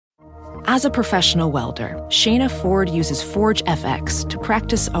As a professional welder, Shayna Ford uses Forge FX to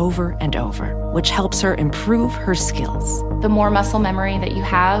practice over and over, which helps her improve her skills. The more muscle memory that you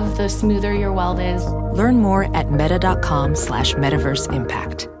have, the smoother your weld is. Learn more at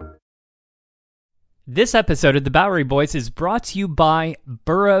meta.com/metaverseimpact. This episode of The Bowery Boys is brought to you by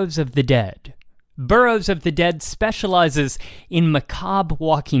Burrows of the Dead. Burrows of the Dead specializes in macabre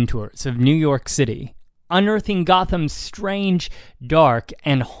walking tours of New York City, unearthing Gotham's strange, dark,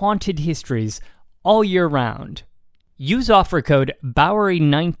 and haunted histories all year round. Use offer code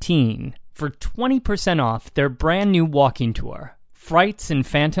Bowery19 for 20% off their brand new walking tour, Frights and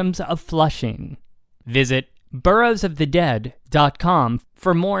Phantoms of Flushing. Visit burrowsofthedead.com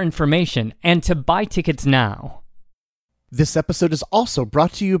for more information and to buy tickets now. This episode is also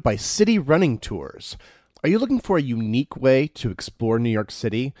brought to you by City Running Tours. Are you looking for a unique way to explore New York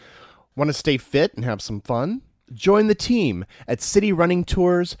City? Want to stay fit and have some fun? Join the team at City Running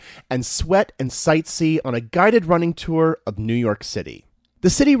Tours and sweat and sightsee on a guided running tour of New York City. The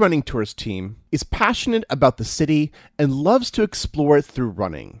City Running Tours team is passionate about the city and loves to explore it through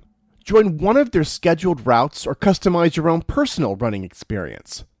running. Join one of their scheduled routes or customize your own personal running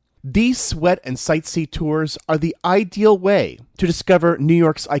experience. These sweat and sightsee tours are the ideal way to discover New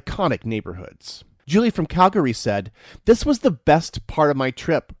York's iconic neighborhoods. Julie from Calgary said, "This was the best part of my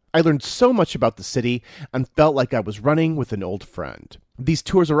trip. I learned so much about the city and felt like I was running with an old friend." These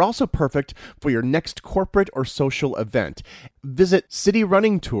tours are also perfect for your next corporate or social event. Visit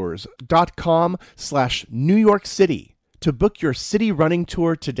cityrunningtours.com/New York City to book your city running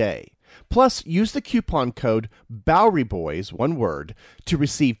tour today. Plus, use the coupon code BOWERYBOYS, one word, to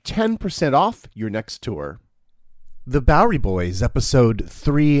receive 10% off your next tour. The Bowery Boys, episode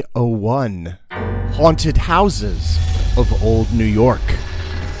 301, Haunted Houses of Old New York.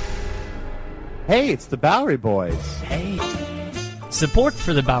 Hey, it's the Bowery Boys. Hey. Support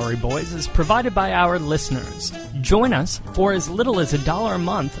for the Bowery Boys is provided by our listeners. Join us for as little as $1 a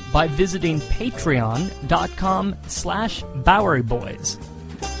month by visiting patreon.com/BoweryBoys.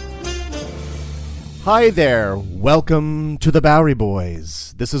 Hi there, welcome to the Bowery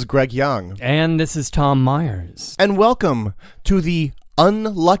Boys. This is Greg Young. And this is Tom Myers. And welcome to the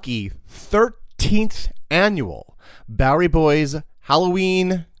unlucky 13th annual Bowery Boys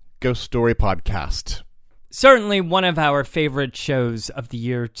Halloween Ghost Story Podcast. Certainly one of our favorite shows of the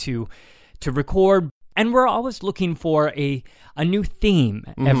year to record, and we're always looking for a new theme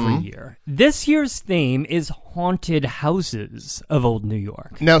every year. This year's theme is Haunted Houses of Old New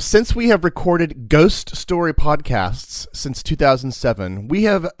York. Now, since we have recorded ghost story podcasts since 2007, we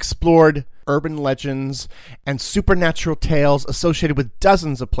have explored urban legends and supernatural tales associated with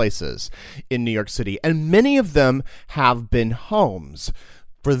dozens of places in New York City, and many of them have been homes.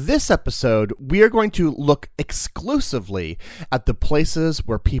 For this episode, we are going to look exclusively at the places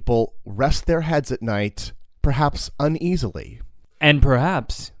where people rest their heads at night, perhaps uneasily. And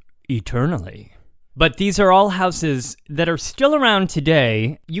perhaps eternally. But these are all houses that are still around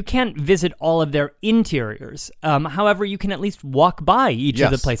today. You can't visit all of their interiors. However, you can at least walk by each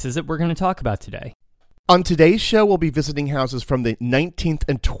of the places that we're going to talk about today. On today's show, we'll be visiting houses from the 19th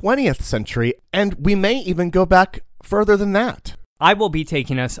and 20th century, and we may even go back further than that. I will be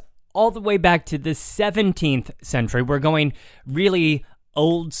taking us all the way back to the 17th century. We're going really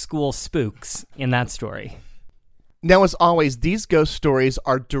old school spooks in that story. Now, as always, these ghost stories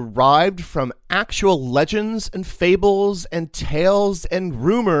are derived from actual legends and fables and tales and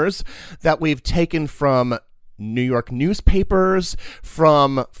rumors that we've taken from New York newspapers,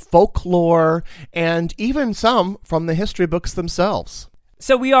 from folklore, and even some from the history books themselves.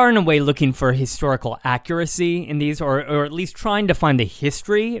 So we are, in a way, looking for historical accuracy in these, or at least trying to find the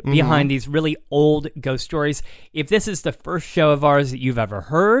history behind these really old ghost stories. If this is the first show of ours that you've ever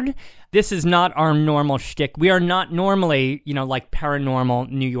heard, this is not our normal shtick. We are not normally, like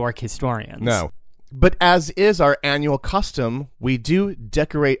paranormal New York historians. No. But as is our annual custom, we do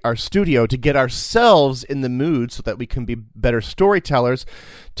decorate our studio to get ourselves in the mood so that we can be better storytellers.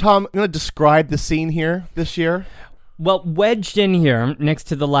 Tom, I'm going to describe the scene here this year. Well, wedged in here next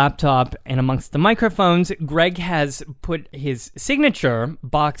to the laptop and amongst the microphones, Greg has put his signature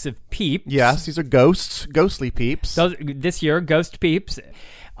box of peeps. Yes, these are ghosts, ghostly peeps. This year, ghost peeps.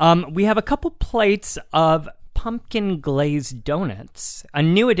 We have a couple plates of pumpkin glazed donuts, a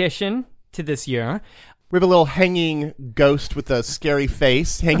new addition to this year. We have a little hanging ghost with a scary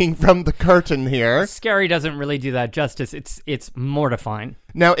face hanging from the curtain here. Scary doesn't really do that justice. It's mortifying.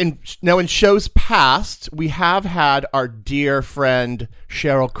 Now in shows past, we have had our dear friend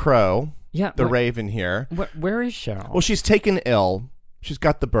Sheryl Crow, the Raven here. Where is Sheryl? Well, she's taken ill. She's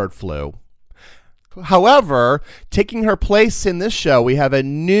got the bird flu. However, taking her place in this show, we have a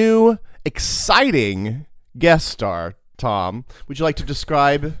new exciting guest star, Tom. Would you like to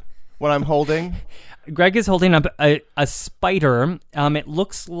describe what I'm holding? Greg is holding up a spider. It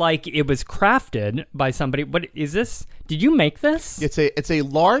looks like it was crafted by somebody. What is this? Did you make this? It's a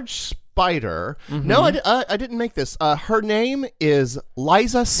large spider. Mm-hmm. No, I didn't make this. Her name is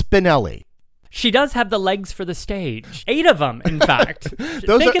Liza Spinelli. She does have the legs for the stage. 8 of them, in fact.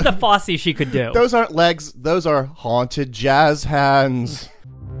 Think of the Fosse she could do. Those aren't legs. Those are haunted jazz hands.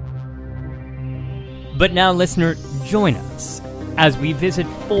 But now, listener, join us as we visit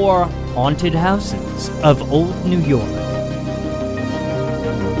 4 haunted houses of old New York.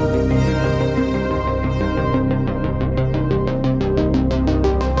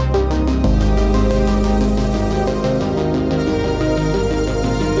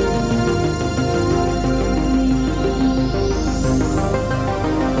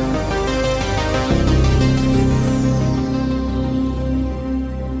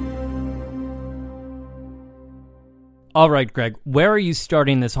 All right, Greg, where are you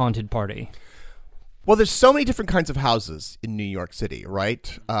starting this haunted party? Well, there's so many different kinds of houses in New York City,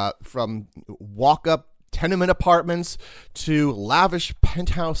 right? From walk-up tenement apartments to lavish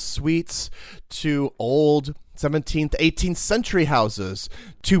penthouse suites to old 17th, 18th century houses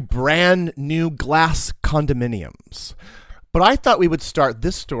to brand new glass condominiums. But I thought we would start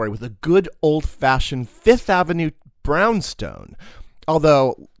this story with a good old-fashioned Fifth Avenue brownstone,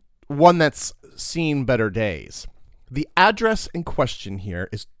 although one that's seen better days. The address in question here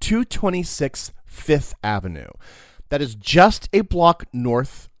is 226 Fifth Avenue. That is just a block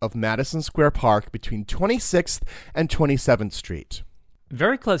north of Madison Square Park between 26th and 27th Street.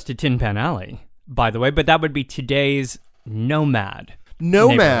 Very close to Tin Pan Alley, by the way, but that would be today's Nomad.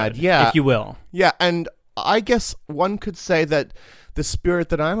 Nomad, yeah. If you will. Yeah, and I guess one could say that the spirit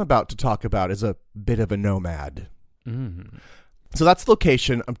that I'm about to talk about is a bit of a nomad. Mm. So that's the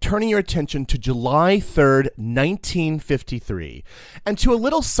location. I'm turning your attention to July 3rd, 1953, and to a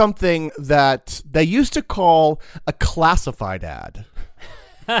little something that they used to call a classified ad.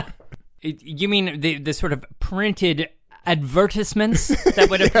 You mean the sort of printed advertisements that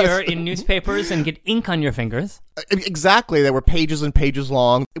would appear in newspapers and get ink on your fingers? Exactly. They were pages and pages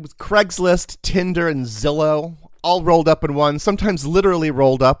long. It was Craigslist, Tinder, and Zillow, all rolled up in one, sometimes literally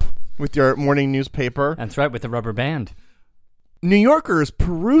rolled up with your morning newspaper. That's right, with the rubber band. New Yorkers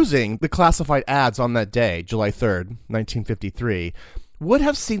perusing the classified ads on that day, July 3rd, 1953, would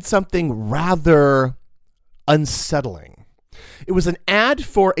have seen something rather unsettling. It was an ad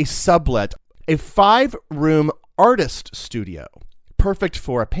for a sublet, a 5-room artist studio, perfect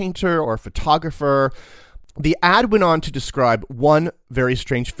for a painter or a photographer. The ad went on to describe one very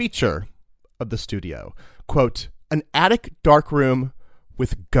strange feature of the studio. Quote, an attic darkroom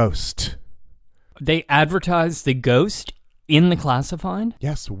with ghost. They advertised the ghost in the classified?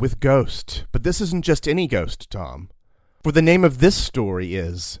 Yes, with ghost. But this isn't just any ghost, Tom. For the name of this story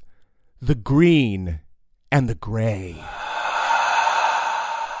is The Green and the Gray.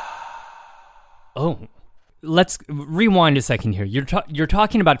 Oh, let's rewind a second here. You're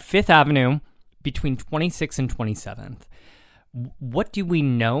talking about Fifth Avenue between 26th and 27th. What do we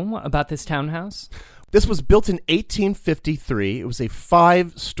know about this townhouse? This was built in 1853. It was a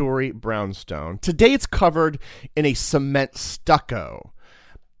 5-story brownstone. Today it's covered in a cement stucco,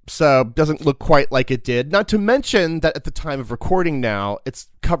 so doesn't look quite like it did. Not to mention that at the time of recording now, it's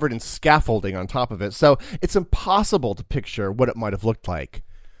covered in scaffolding on top of it, so it's impossible to picture what it might have looked like.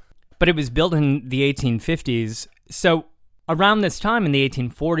 But it was built in the 1850s, so around this time in the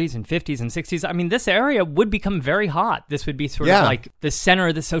 1840s and 50s and 60s, I mean, this area would become very hot. This would be sort of like the center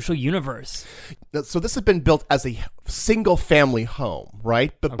of the social universe. So this had been built as a single-family home,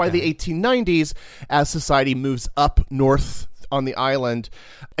 right? But by the 1890s, as society moves up north on the island,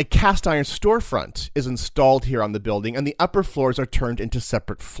 a cast iron storefront is installed here on the building, and the upper floors are turned into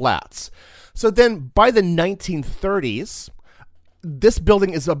separate flats. So then by the 1930s, this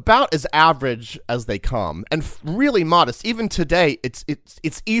building is about as average as they come, and really modest. Even today, it's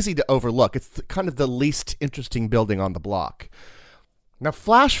easy to overlook. It's kind of the least interesting building on the block. Now,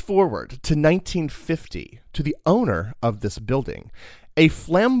 flash forward to 1950 to the owner of this building, a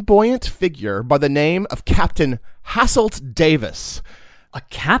flamboyant figure by the name of Captain Hasselt Davis. A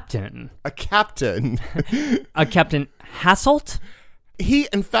captain? A captain. A Captain Hasselt? He,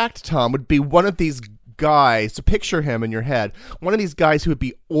 in fact, Tom, would be one of these guys, to picture him in your head, one of these guys who would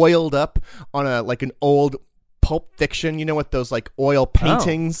be oiled up on an old Pulp Fiction, you know, with those like oil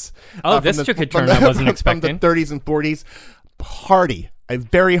paintings. This took a turn I wasn't expecting. From the 30s and 40s. Hardy, a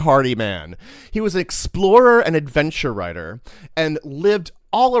very hardy man. He was an explorer and adventure writer and lived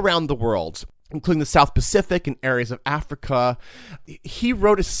all around the world. including the South Pacific and areas of Africa. He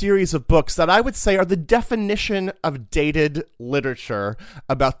wrote a series of books that I would say are the definition of dated literature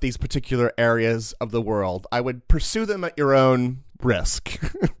about these particular areas of the world. I would pursue them at your own risk.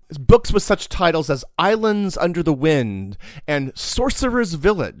 Books with such titles as Islands Under the Wind and Sorcerer's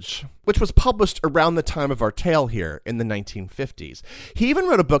Village, which was published around the time of our tale here in the 1950s. He even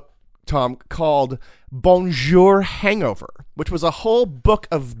wrote a book, Tom, called Bonjour Hangover, which was a whole book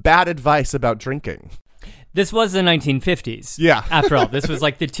of bad advice about drinking. This was the 1950s. Yeah. After all, this was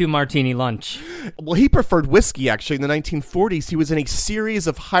like the 2-martini lunch. Well, he preferred whiskey, actually. In the 1940s, he was in a series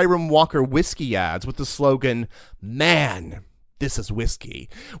of Hiram Walker whiskey ads with the slogan, "Man, this is whiskey,"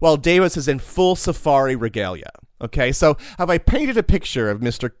 while Davis is in full safari regalia. Okay, so have I painted a picture of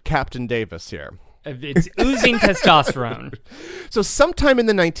Mr. Captain Davis here? It's oozing testosterone. So sometime in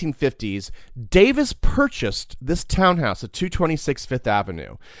the 1950s, Davis purchased this townhouse at 226 Fifth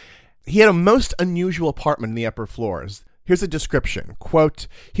Avenue. He had a most unusual apartment in the upper floors. Here's a description. Quote,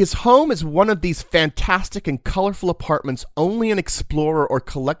 "His home is one of these fantastic and colorful apartments only an explorer or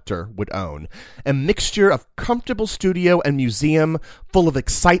collector would own. A mixture of comfortable studio and museum, full of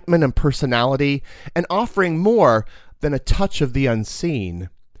excitement and personality, and offering more than a touch of the unseen.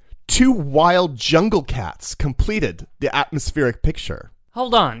 2 wild jungle cats completed the atmospheric picture."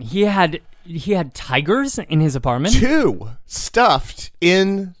 Hold on. He had tigers in his apartment? 2 stuffed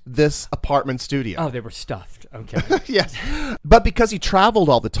in this apartment studio. Oh, they were stuffed. Okay. Yes. But because he traveled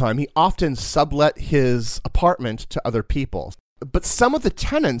all the time, he often sublet his apartment to other people. But some of the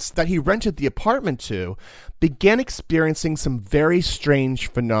tenants that he rented the apartment to began experiencing some very strange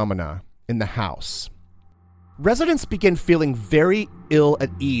phenomena in the house. Residents began feeling very ill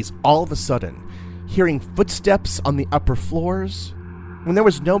at ease all of a sudden, hearing footsteps on the upper floors when there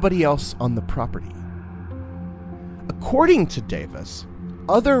was nobody else on the property. According to Davis,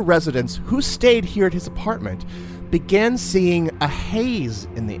 other residents who stayed here at his apartment began seeing a haze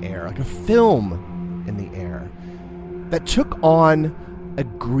in the air, like a film in the air, that took on a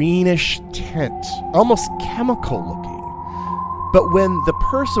greenish tint, almost chemical looking. But when the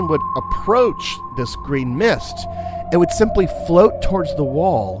person would approach this green mist, it would simply float towards the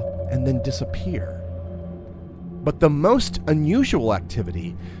wall and then disappear. But the most unusual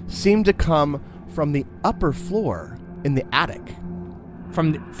activity seemed to come from the upper floor in the attic.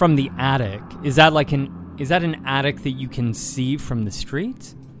 From the attic? Is that an attic that you can see from the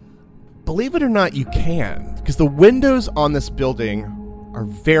street? Believe it or not, you can, because the windows on this building are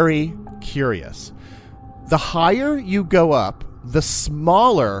very curious. The higher you go up, the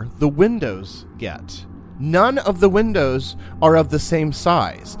smaller the windows get. None of the windows are of the same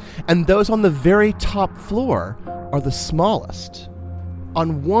size, and those on the very top floor are the smallest.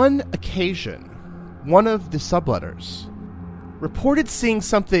 On one occasion, one of the subletters reported seeing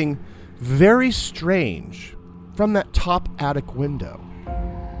something very strange from that top attic window.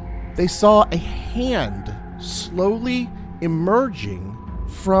 They saw a hand slowly emerging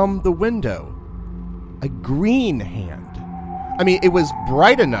from the window. A green hand. I mean, it was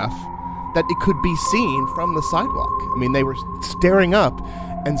bright enough that it could be seen from the sidewalk. I mean, they were staring up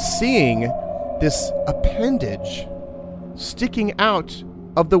and seeing this appendage sticking out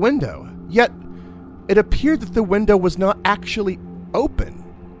of the window. Yet, it appeared that the window was not actually open,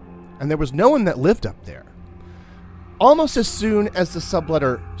 and there was no one that lived up there. Almost as soon as the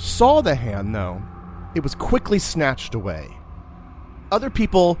subletter saw the hand, though, it was quickly snatched away. Other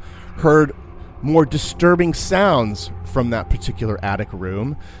people heard more disturbing sounds from that particular attic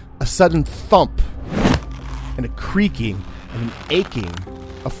room. A sudden thump and a creaking and an aching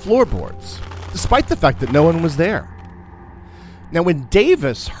of floorboards, despite the fact that no one was there. Now, when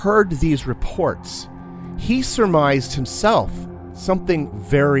Davis heard these reports, he surmised himself something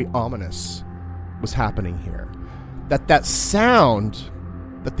very ominous was happening here. That sound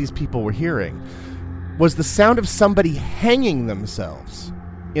that these people were hearing was the sound of somebody hanging themselves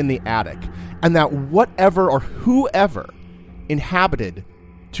in the attic, and that whatever or whoever inhabited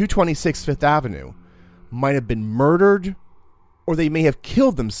 226 Fifth Avenue might have been murdered, or they may have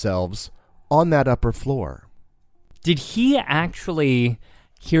killed themselves on that upper floor. Did he actually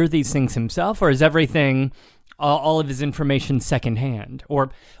hear these things himself, or is everything, all of his information, secondhand? Or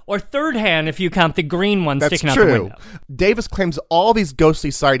third hand if you count the green one sticking out the window? Davis claims all these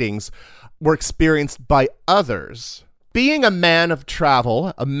ghostly sightings were experienced by others. Being a man of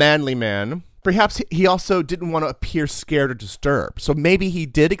travel, a manly man, perhaps he also didn't want to appear scared or disturbed. So maybe he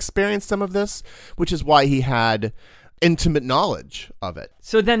did experience some of this, which is why he had intimate knowledge of it.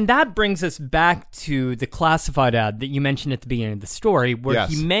 So then that brings us back to the classified ad that you mentioned at the beginning of the story, where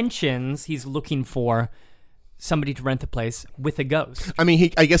Yes. he mentions he's looking for somebody to rent the place with a ghost. I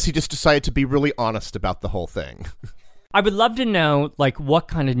mean, I guess he just decided to be really honest about the whole thing. I would love to know, like, what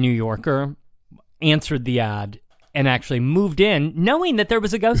kind of New Yorker answered the ad and actually moved in knowing that there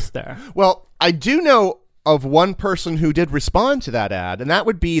was a ghost there. Well, I do know of one person who did respond to that ad, and that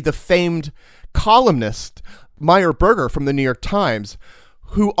would be the famed columnist Meyer Berger from the New York Times,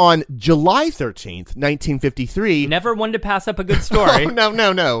 who on July 13th, 1953... Never one to pass up a good story.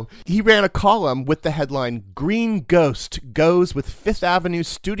 No. He ran a column with the headline, "Green Ghost Goes with Fifth Avenue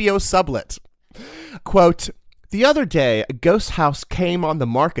Studio Sublet." Quote, "The other day, a ghost house came on the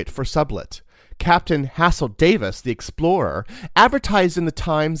market for sublet. Captain Hassel Davis, the explorer, advertised in the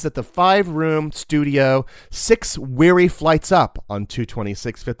Times that the 5-room studio, 6 weary flights up on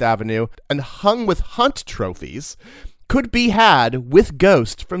 226 Fifth Avenue and hung with hunt trophies, could be had with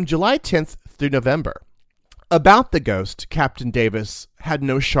ghost from July 10th through November. About the ghost, Captain Davis had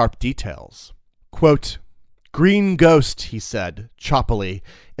no sharp details. Quote, "Green ghost," he said, choppily,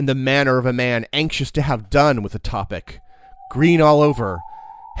 in the manner of a man anxious to have done with a topic. "Green all over.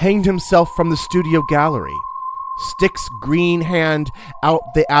 Hanged himself from the studio gallery. Sticks green hand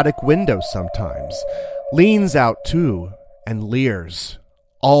out the attic window sometimes. Leans out, too, and leers.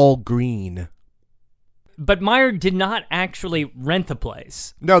 All green." But Meyer did not actually rent the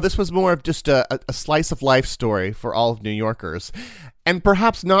place. No, this was more of just a slice of life story for all of New Yorkers. And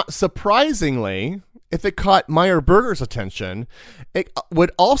perhaps not surprisingly, if it caught Meyer Berger's attention, it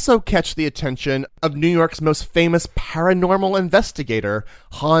would also catch the attention of New York's most famous paranormal investigator,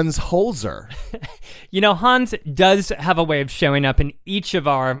 Hans Holzer. You know, Hans does have a way of showing up in each of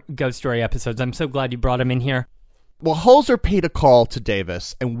our Ghost Story episodes. I'm so glad you brought him in here. Well, Holzer paid a call to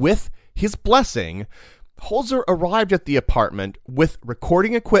Davis, and with his blessing, Holzer arrived at the apartment with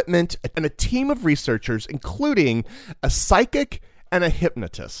recording equipment and a team of researchers, including a psychic and a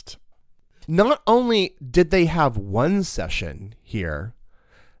hypnotist. Not only did they have one session here,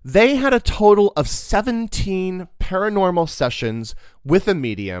 they had a total of 17 paranormal sessions with a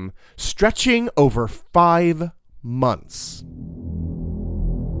medium stretching over 5 months.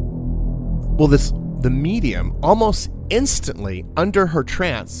 Well, the medium, almost instantly, under her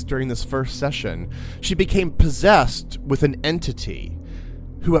trance during this first session, she became possessed with an entity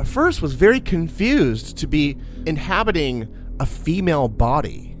who at first was very confused to be inhabiting a female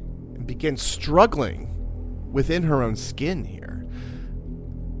body and began struggling within her own skin here.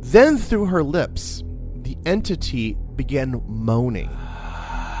 Then through her lips, the entity began moaning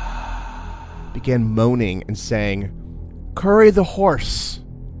and saying, "Curry the horse,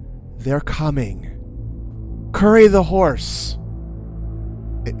 they're coming. Curry the horse."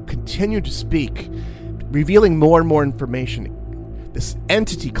 It continued to speak, revealing more and more information. This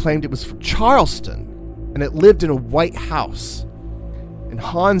entity claimed it was from Charleston, and it lived in a white house. And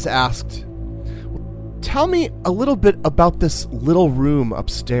Hans asked, "Tell me a little bit about this little room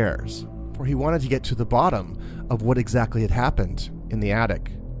upstairs," for he wanted to get to the bottom of what exactly had happened in the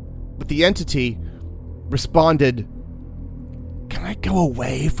attic. But the entity responded, "Can I go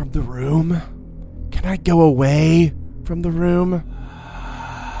away from the room? Can I go away from the room?"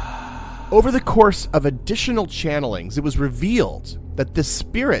 Over the course of additional channelings, it was revealed that this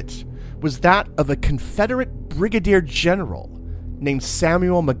spirit was that of a Confederate brigadier general named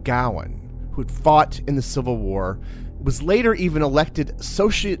Samuel McGowan, who had fought in the Civil War, was later even elected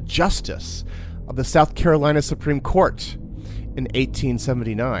Associate Justice of the South Carolina Supreme Court in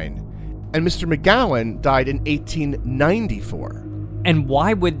 1879. And Mr. McGowan died in 1894. And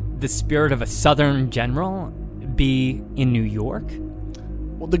why would the spirit of a Southern general be in New York?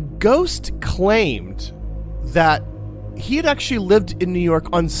 Well, the ghost claimed that he had actually lived in New York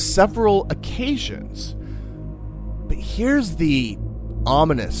on several occasions. But here's the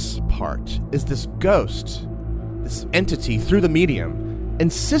ominous part, is this ghost, this entity through the medium,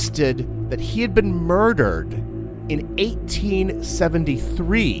 insisted that he had been murdered in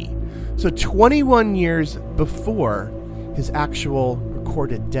 1873, so 21 years before his actual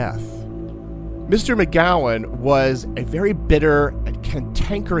recorded death. Mr. McGowan was a very bitter and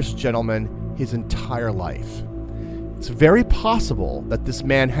cantankerous gentleman his entire life. It's very possible that this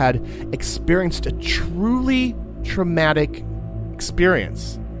man had experienced a truly traumatic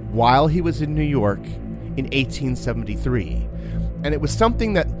experience while he was in New York in 1873. And it was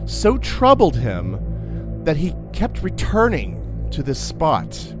something that so troubled him that he kept returning to this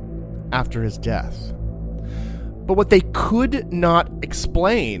spot after his death. But what they could not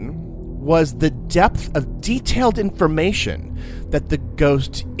explain was the depth of detailed information that the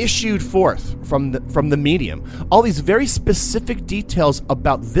ghost issued forth from the medium. All these very specific details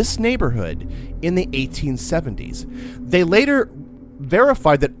about this neighborhood in the 1870s. They later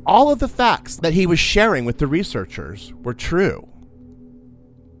verified that all of the facts that he was sharing with the researchers were true.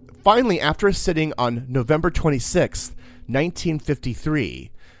 Finally, after a sitting on November 26,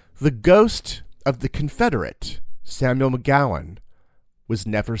 1953, the ghost of the Confederate, Samuel McGowan, was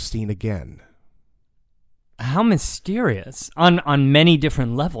never seen again. How mysterious on many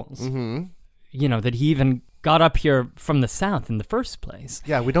different levels. Mm-hmm. You know, that he even got up here from the South in the first place.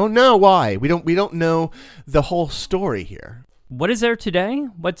 Yeah, we don't know why. We don't know the whole story here. What is there today?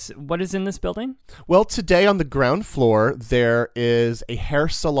 What is in this building? Well, today on the ground floor, there is a hair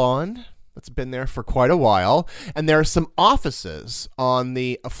salon that's been there for quite a while, and there are some offices on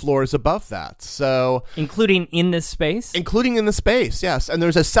the floors above that. So, Including in this space? including in the space, yes. And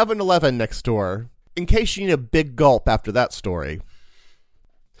there's a 7-Eleven next door, in case you need a big gulp after that story.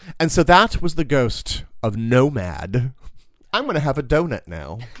 And so that was the ghost of Nomad. I'm going to have a donut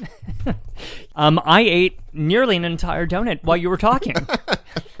now. I ate nearly an entire donut while you were talking,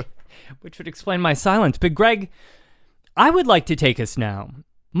 which would explain my silence. But Greg, I would like to take us now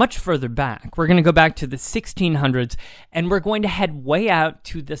much further back. We're going to go back to the 1600s, and we're going to head way out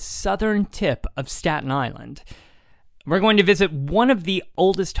to the southern tip of Staten Island. We're going to visit one of the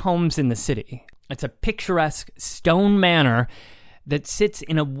oldest homes in the city. It's a picturesque stone manor that sits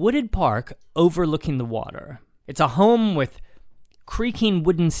in a wooded park overlooking the water. It's a home with creaking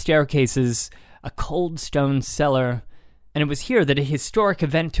wooden staircases, a cold stone cellar, and it was here that a historic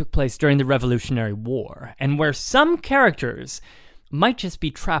event took place during the Revolutionary War, and where some characters might just be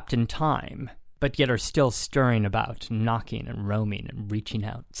trapped in time, but yet are still stirring about, knocking and roaming and reaching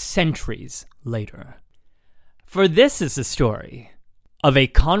out centuries later. For this is the story of a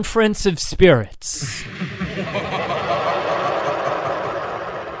conference of spirits.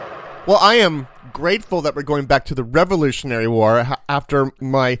 Well, I am grateful that we're going back to the Revolutionary War after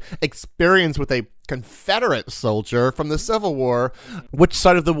my experience with a Confederate soldier from the Civil War. Which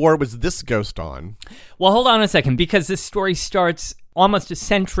side of the war was this ghost on? Well, hold on a second, because this story starts almost a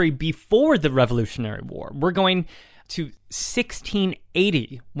century before the Revolutionary War. We're going to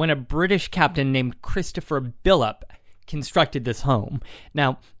 1680, when a British captain named Christopher Billop constructed this home.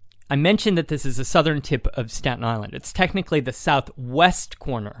 Now, I mentioned that this is the southern tip of Staten Island. It's technically the southwest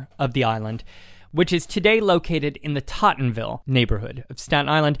corner of the island, which is today located in the Tottenville neighborhood of Staten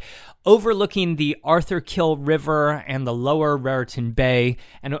Island, overlooking the Arthur Kill River and the lower Raritan Bay,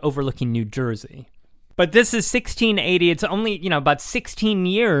 and overlooking New Jersey. But this is 1680. It's only, about 16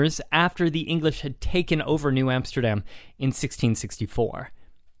 years after the English had taken over New Amsterdam in 1664.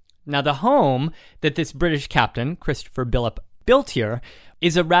 Now, the home that this British captain, Christopher Billop, built here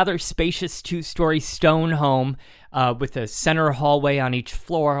is a rather spacious two-story stone home with a center hallway on each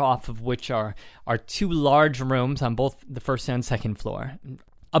floor, off of which are two large rooms on both the first and second floor.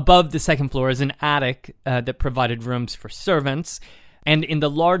 Above the second floor is an attic that provided rooms for servants. And in the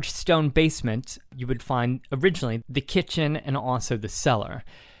large stone basement, you would find originally the kitchen and also the cellar.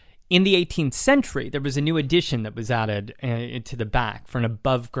 In the 18th century, there was a new addition that was added to the back for an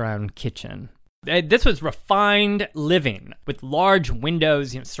above-ground kitchen. This was refined living with large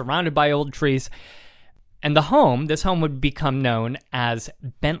windows, surrounded by old trees. And this home would become known as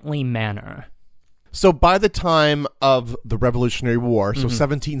Bentley Manor. So by the time of the Revolutionary War, so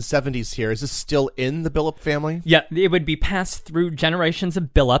 1770s here, is this still in the Billop family? Yeah, it would be passed through generations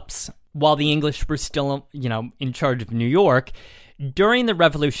of Billops while the English were still, in charge of New York. During the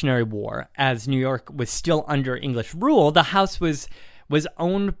Revolutionary War, as New York was still under English rule, the house was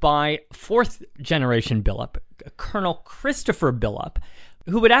owned by fourth-generation Billop, Colonel Christopher Billop,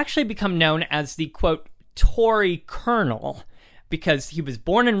 who would actually become known as the, quote, Tory Colonel, because he was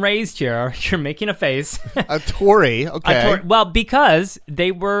born and raised here. You're making a face. A Tory, okay. Well, because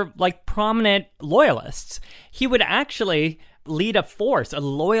they were, prominent loyalists. He would actually lead a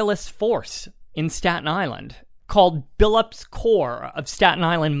loyalist force in Staten Island called Billop's Corps of Staten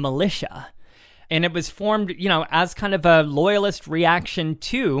Island Militia. And it was formed, as kind of a loyalist reaction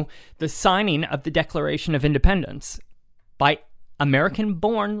to the signing of the Declaration of Independence by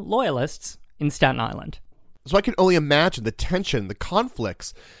American-born loyalists in Staten Island. So I can only imagine the tension, the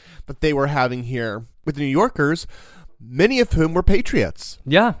conflicts that they were having here with the New Yorkers, many of whom were patriots.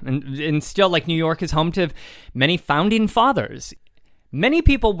 Yeah, and still, New York is home to many founding fathers. Many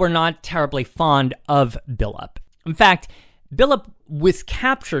people were not terribly fond of Billop. In fact, Billop was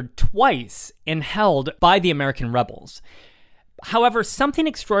captured twice and held by the American rebels. However, something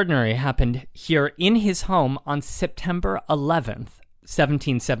extraordinary happened here in his home on September 11th,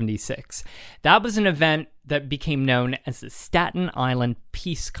 1776. That was an event that became known as the Staten Island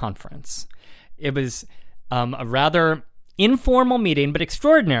Peace Conference. It was a rather informal meeting, but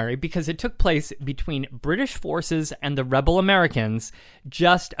extraordinary because it took place between British forces and the rebel Americans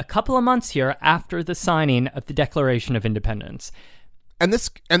just a couple of months here after the signing of the Declaration of Independence. And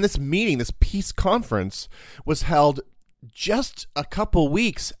this meeting, this peace conference, was held just a couple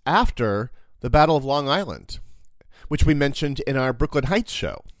weeks after the Battle of Long Island, which we mentioned in our Brooklyn Heights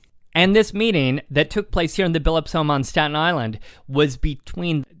show. And this meeting that took place here in the Billups home on Staten Island was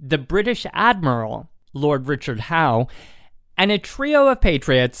between the British Admiral, Lord Richard Howe, and a trio of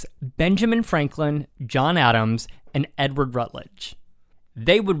patriots, Benjamin Franklin, John Adams, and Edward Rutledge.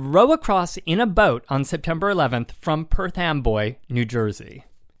 They would row across in a boat on September 11th from Perth Amboy, New Jersey.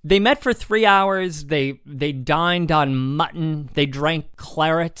 They met for 3 hours, they dined on mutton, they drank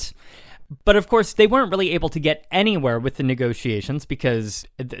claret, but of course they weren't really able to get anywhere with the negotiations because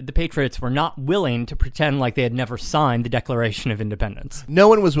the Patriots were not willing to pretend like they had never signed the Declaration of Independence. No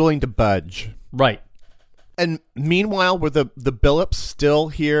one was willing to budge. Right. And meanwhile, were the Billups still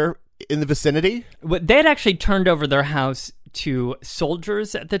here in the vicinity? They had actually turned over their house to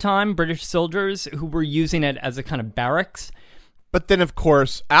soldiers at the time, British soldiers, who were using it as a kind of barracks. But then, of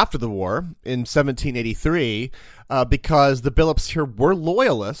course, after the war, in 1783, because the Billups here were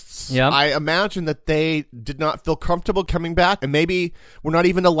loyalists, yep, I imagine that they did not feel comfortable coming back and maybe were not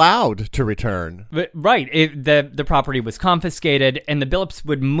even allowed to return. Right. The property was confiscated, and the Billups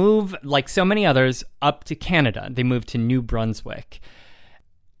would move, like so many others, up to Canada. They moved to New Brunswick.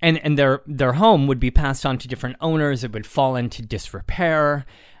 And their home would be passed on to different owners. It would fall into disrepair.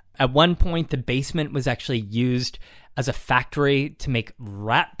 At one point, the basement was actually used as a factory to make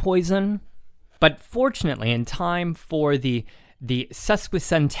rat poison. But fortunately, in time for the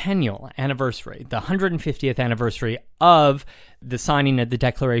sesquicentennial anniversary, the 150th anniversary of the signing of the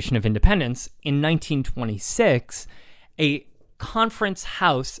Declaration of Independence, in 1926, a Conference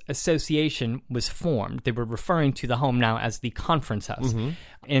House Association was formed. They were referring to the home now as the Conference House. Mm-hmm.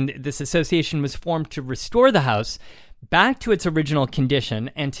 And this association was formed to restore the house back to its original condition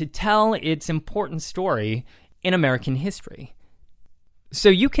and to tell its important story in American history. So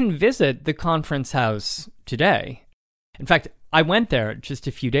you can visit the Conference House today. In fact, I went there just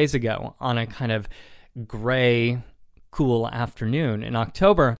a few days ago on a kind of gray, cool afternoon in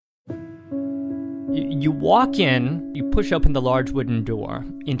October. You walk in, you push open the large wooden door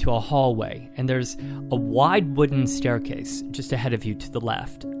into a hallway, and there's a wide wooden staircase just ahead of you to the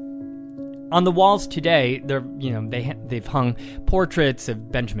left. On the walls today, they've hung portraits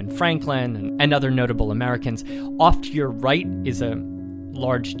of Benjamin Franklin and other notable Americans. Off to your right is a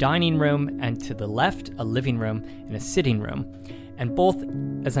large dining room, and to the left, a living room and a sitting room. And both,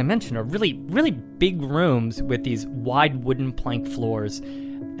 as I mentioned, are really, really big rooms with these wide wooden plank floors,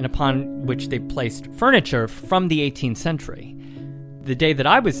 and upon which they placed furniture from the 18th century. The day that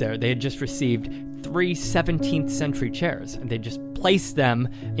I was there, they had just received 3 17th century chairs, and they just placed them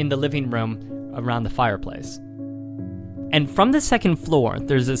in the living room around the fireplace. And from the second floor,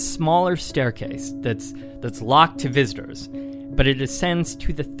 there's a smaller staircase that's locked to visitors, but it ascends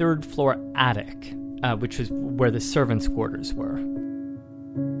to the third floor attic, which is where the servants' quarters were.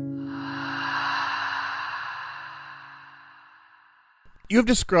 You have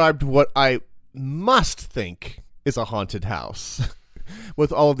described what I must think is a haunted house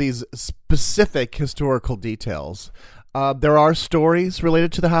with all of these specific historical details. There are stories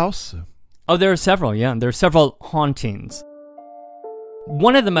related to the house? Oh, there are several, yeah. There are several hauntings.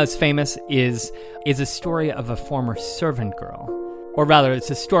 One of the most famous is a story of a former servant girl. Or rather, it's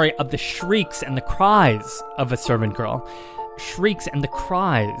a story of the shrieks and the cries of a servant girl. Shrieks and the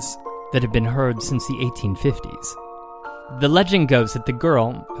cries that have been heard since the 1850s. The legend goes that the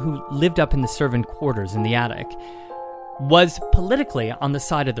girl, who lived up in the servant quarters in the attic, was politically on the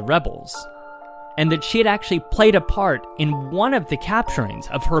side of the rebels, and that she had actually played a part in one of the capturings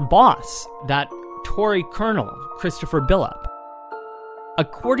of her boss, that Tory colonel, Christopher Billup.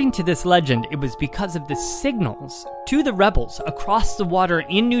 According to this legend, it was because of the signals to the rebels across the water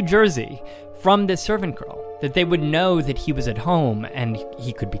in New Jersey from this servant girl that they would know that he was at home and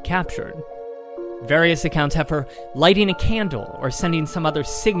he could be captured. Various accounts have her lighting a candle or sending some other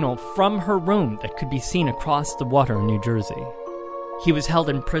signal from her room that could be seen across the water in New Jersey. He was held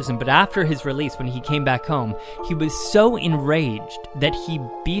in prison, but after his release, when he came back home, he was so enraged that he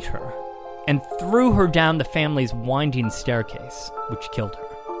beat her and threw her down the family's winding staircase, which killed her.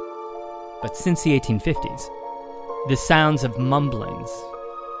 But since the 1850s, the sounds of mumblings,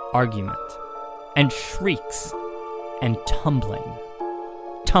 argument, and shrieks and tumbling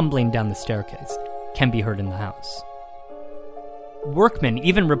down the staircase can be heard in the house. Workmen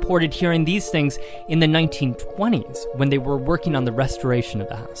even reported hearing these things in the 1920s when they were working on the restoration of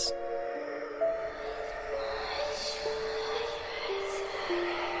the house.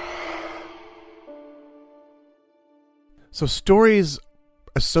 So stories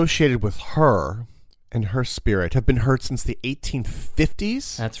associated with her and her spirit have been heard since the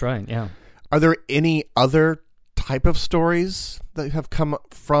 1850s? That's right, yeah. Are there any other type of stories that have come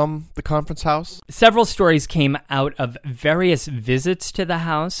from the conference house? Several stories came out of various visits to the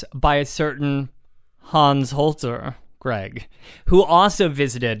house by a certain Hans Holzer, Greg, who also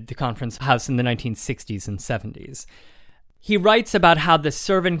visited the conference house in the 1960s and 70s. He writes about how the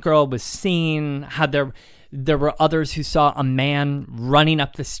servant girl was seen, how there were others who saw a man running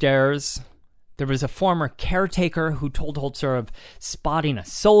up the stairs. There was a former caretaker who told Holzer of spotting a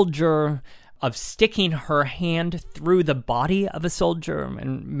soldier, of sticking her hand through the body of a soldier,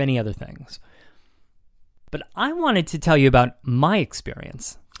 and many other things. But I wanted to tell you about my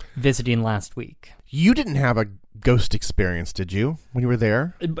experience visiting last week. You didn't have a ghost experience, did you, when you were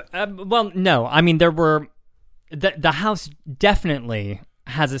there? Well, no. I mean, there were... The house definitely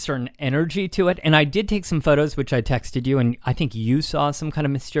has a certain energy to it, and I did take some photos, which I texted you, and I think you saw some kind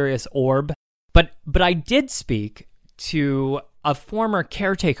of mysterious orb. But I did speak to a former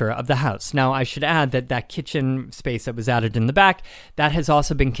caretaker of the house. Now, I should add that kitchen space that was added in the back, that has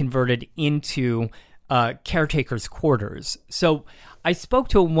also been converted into caretaker's quarters. So I spoke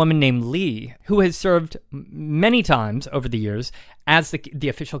to a woman named Lee, who has served many times over the years as the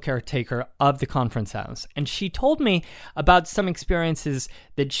official caretaker of the conference house. And she told me about some experiences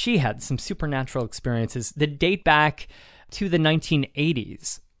that she had, some supernatural experiences that date back to the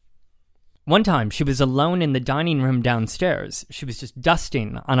 1980s. One time, she was alone in the dining room downstairs. She was just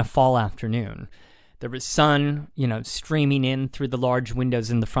dusting on a fall afternoon. There was sun, streaming in through the large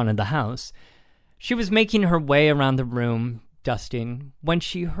windows in the front of the house. She was making her way around the room, dusting, when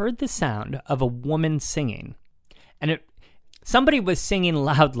she heard the sound of a woman singing. And somebody was singing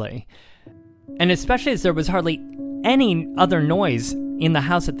loudly. And especially as there was hardly any other noise in the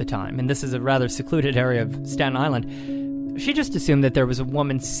house at the time, and this is a rather secluded area of Staten Island, she just assumed that there was a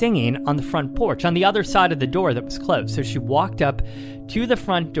woman singing on the front porch, on the other side of the door that was closed. So she walked up to the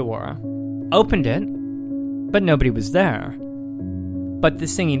front door, opened it, but nobody was there. But the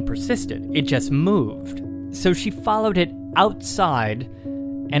singing persisted. It just moved. So she followed it outside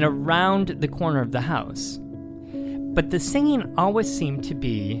and around the corner of the house. But the singing always seemed to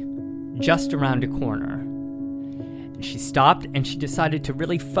be just around a corner. She stopped and she decided to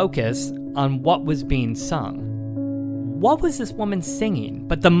really focus on what was being sung. What was this woman singing?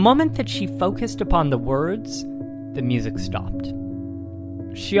 But the moment that she focused upon the words, the music stopped.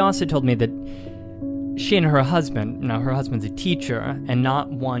 She also told me that she and her husband, her husband's a teacher and not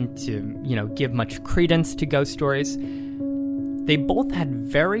one to, give much credence to ghost stories. They both had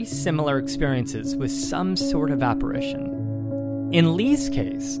very similar experiences with some sort of apparition. In Lee's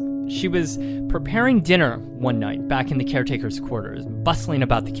case, she was preparing dinner one night back in the caretaker's quarters, bustling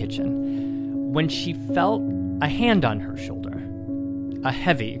about the kitchen, when she felt a hand on her shoulder. A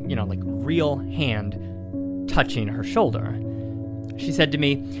heavy, real hand touching her shoulder. She said to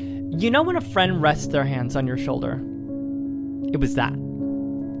me, when a friend rests their hands on your shoulder? It was that.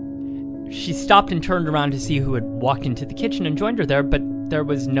 She stopped and turned around to see who had walked into the kitchen and joined her there, but there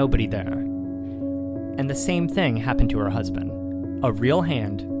was nobody there. And the same thing happened to her husband. A real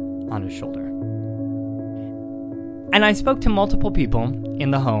hand on his shoulder. And I spoke to multiple people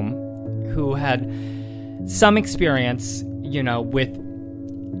in the home who had some experience, with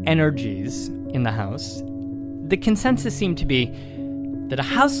energies in the house. The consensus seemed to be that a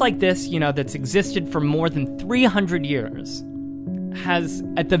house like this, that's existed for more than 300 years, has,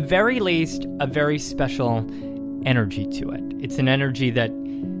 at the very least, a very special energy to it. It's an energy that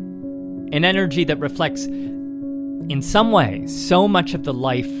reflects, in some way, so much of the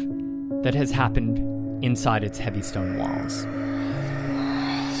life that has happened inside its heavy stone walls.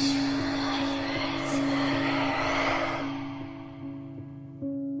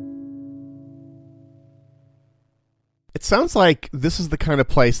 It sounds like this is the kind of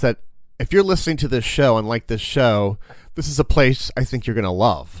place that, if you're listening to this show and like this show, this is a place I think you're going to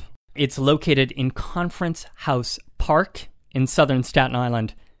love. It's located in Conference House Park in southern Staten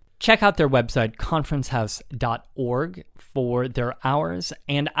Island. Check out their website, conferencehouse.org, for their hours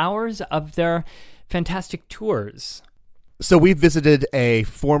and hours of their fantastic tours. So we visited a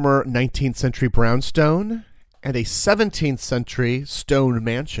former 19th century brownstone and a 17th century stone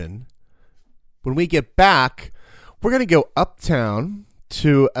mansion. When we get back, we're going to go uptown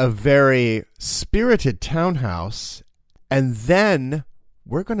to a very spirited townhouse, and then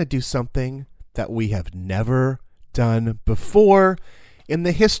we're going to do something that we have never done before in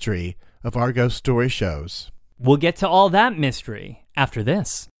the history of our ghost story shows. We'll get to all that mystery after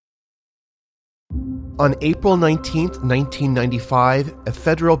this. On April 19th, 1995, a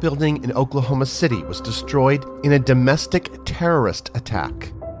federal building in Oklahoma City was destroyed in a domestic terrorist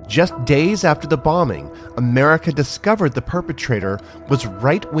attack. Just days after the bombing, America discovered the perpetrator was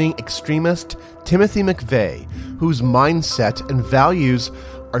right-wing extremist Timothy McVeigh, whose mindset and values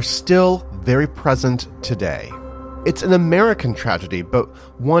are still very present today. It's an American tragedy, but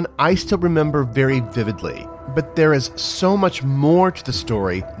one I still remember very vividly. But there is so much more to the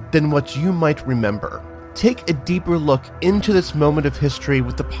story than what you might remember. Take a deeper look into this moment of history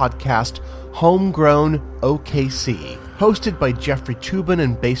with the podcast Homegrown OKC, hosted by Jeffrey Toobin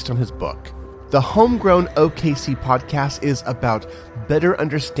and based on his book. The Homegrown OKC podcast is about better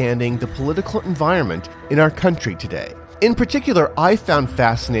understanding the political environment in our country today. In particular, I found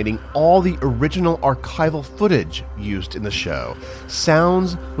fascinating all the original archival footage used in the show,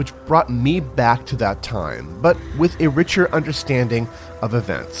 sounds which brought me back to that time, but with a richer understanding of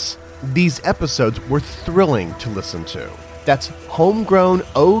events. These episodes were thrilling to listen to. That's Homegrown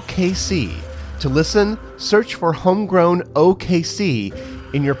OKC. To listen, search for Homegrown OKC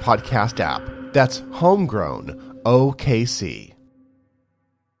in your podcast app. That's Homegrown OKC.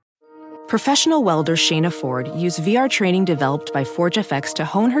 Professional welder Shayna Ford used VR training developed by ForgeFX to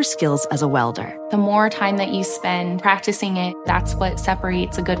hone her skills as a welder. The more time that you spend practicing it, that's what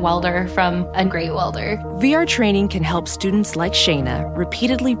separates a good welder from a great welder. VR training can help students like Shayna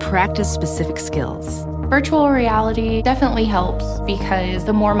repeatedly practice specific skills. Virtual reality definitely helps because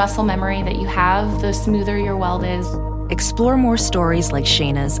the more muscle memory that you have, the smoother your weld is. Explore more stories like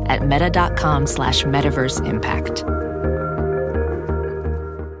Shayna's at meta.com/metaverseimpact.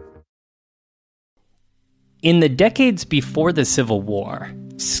 In the decades before the Civil War,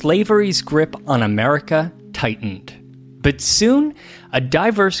 slavery's grip on America tightened. But soon, a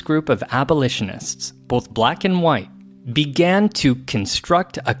diverse group of abolitionists, both black and white, began to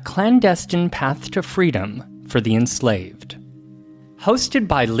construct a clandestine path to freedom for the enslaved. Hosted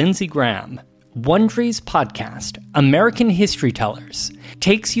by Lindsey Graham, Wondery's podcast, American History Tellers,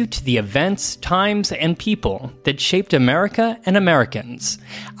 takes you to the events, times, and people that shaped America and Americans,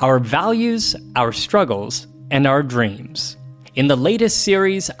 our values, our struggles, and our dreams. In the latest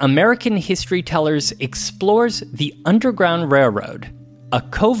series, American History Tellers explores the Underground Railroad, a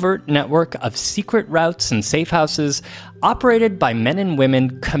covert network of secret routes and safe houses operated by men and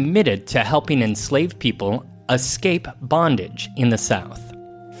women committed to helping enslaved people escape bondage in the South.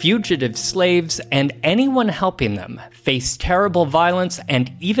 Fugitive slaves and anyone helping them face terrible violence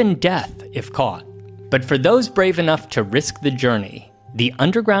and even death if caught. But for those brave enough to risk the journey, the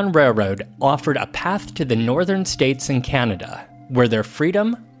Underground Railroad offered a path to the northern states and Canada, where their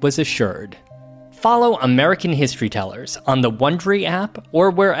freedom was assured. Follow American History Tellers on the Wondery app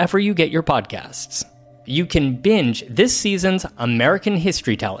or wherever you get your podcasts. You can binge this season's American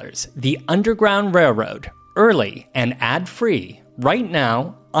History Tellers, The Underground Railroad, early and ad-free right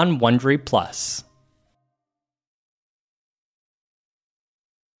now on Wondery Plus.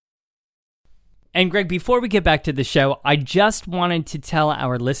 And Greg, before we get back to the show, I just wanted to tell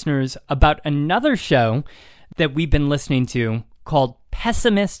our listeners about another show that we've been listening to called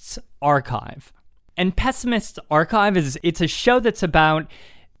Pessimist's Archive. And Pessimist's Archive it's a show that's about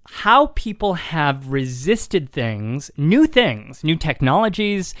how people have resisted things, new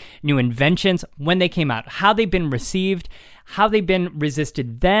technologies, new inventions when they came out, how they've been received, how they've been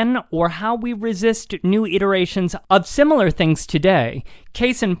resisted then, or how we resist new iterations of similar things today.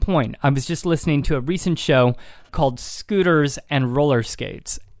 Case in point, I was just listening to a recent show called Scooters and Roller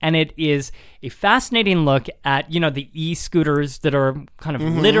Skates, and it is a fascinating look at, the e-scooters that are kind of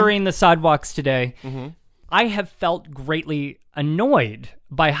littering the sidewalks today. I have felt greatly annoyed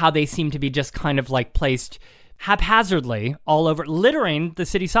by how they seem to be just kind of like placed haphazardly all over, littering the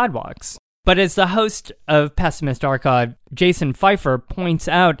city sidewalks. But as the host of Pessimist Archive, Jason Pfeiffer, points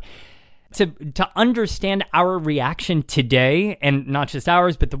out, to understand our reaction today, and not just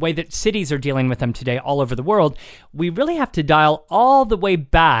ours, but the way that cities are dealing with them today all over the world, we really have to dial all the way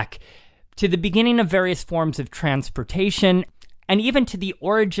back to the beginning of various forms of transportation, and even to the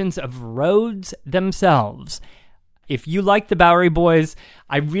origins of roads themselves. If you like the Bowery Boys,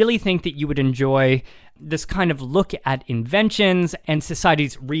 I really think that you would enjoy this kind of look at inventions and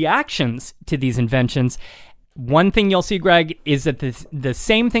society's reactions to these inventions. One thing you'll see, Greg, is that the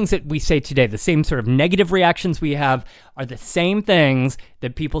same things that we say today, the same sort of negative reactions we have, are the same things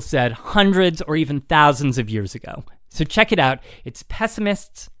that people said hundreds or even thousands of years ago. So check it out. It's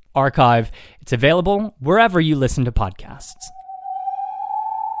Pessimist's Archive. It's available wherever you listen to podcasts.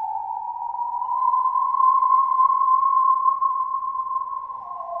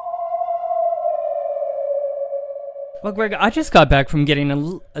 Well, Greg, I just got back from getting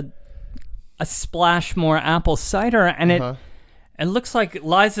a splash more apple cider, and it looks like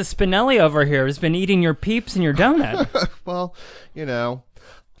Liza Spinelli over here has been eating your Peeps and your donut. Well,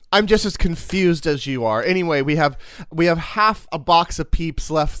 I'm just as confused as you are. Anyway, we have half a box of Peeps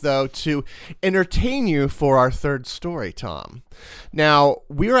left, though, to entertain you for our third story, Tom. Now,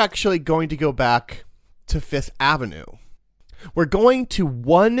 we're actually going to go back to 5th Avenue. We're going to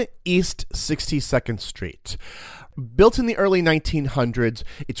 1 East 62nd Street. Built in the early 1900s,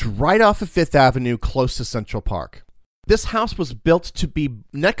 it's right off of 5th Avenue, close to Central Park. This house was built to be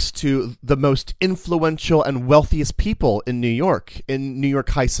next to the most influential and wealthiest people in New York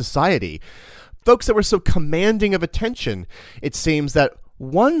high society. Folks that were so commanding of attention, it seems that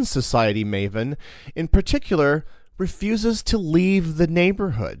one society maven, in particular, refuses to leave the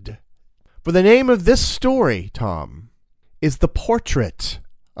neighborhood. For the name of this story, Tom, is The Portrait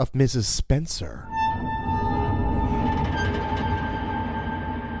of Mrs. Spencer.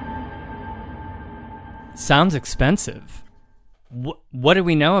 Sounds expensive. What do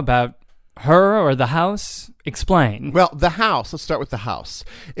we know about her or the house? Explain. Well, the house, let's start with the house.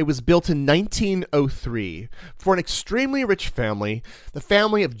 It was built in 1903 for an extremely rich family, the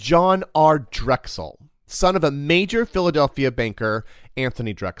family of John R. Drexel, son of a major Philadelphia banker,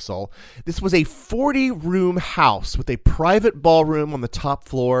 Anthony Drexel. This was a 40-room house with a private ballroom on the top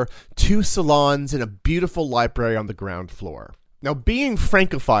floor, 2 salons, and a beautiful library on the ground floor. Now, being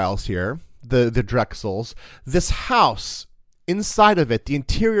Francophiles here, the Drexels, this house, inside of it, the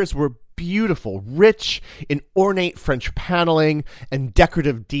interiors were beautiful, rich in ornate French paneling and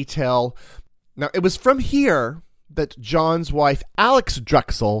decorative detail. Now, it was from here that John's wife, Alex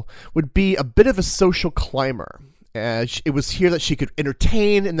Drexel, would be a bit of a social climber. It was here that she could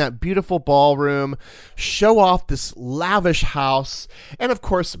entertain in that beautiful ballroom, show off this lavish house, and of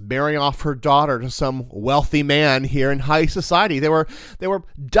course, marry off her daughter to some wealthy man here in high society. There were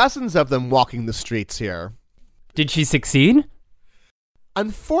dozens of them walking the streets here. Did she succeed?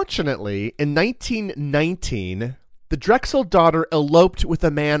 Unfortunately, in 1919, the Drexel daughter eloped with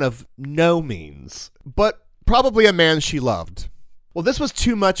a man of no means, but probably a man she loved. Well, this was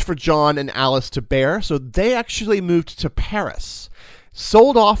too much for John and Alice to bear, so they actually moved to Paris,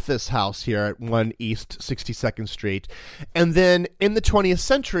 sold off this house here at 1 East 62nd Street, and then in the 20th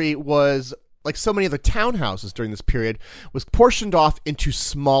century was, like so many other townhouses during this period, was portioned off into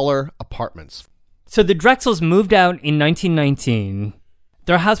smaller apartments. So the Drexels moved out in 1919.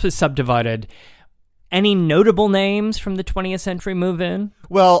 Their house was subdivided. Any notable names from the 20th century move-in?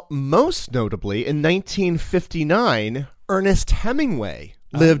 Well, most notably, in 1959, Ernest Hemingway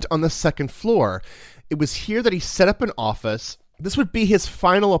lived on the second floor. It was here that he set up an office. This would be his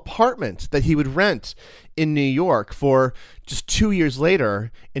final apartment that he would rent in New York for just 2 years later,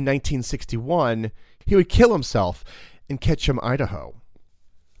 in 1961, he would kill himself in Ketchum, Idaho.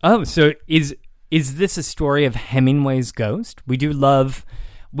 Oh, so is this a story of Hemingway's ghost? We do love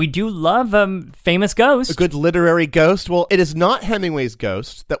famous ghost. A good literary ghost. Well, it is not Hemingway's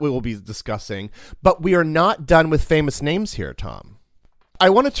ghost that we will be discussing, but we are not done with famous names here, Tom. I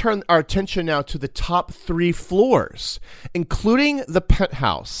want to turn our attention now to the top 3 floors, including the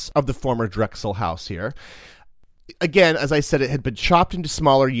penthouse of the former Drexel house here. Again, as I said, it had been chopped into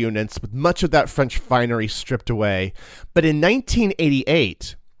smaller units with much of that French finery stripped away. But in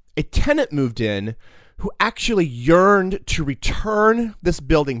 1988, a tenant moved in who actually yearned to return this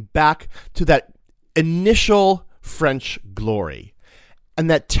building back to that initial French glory. And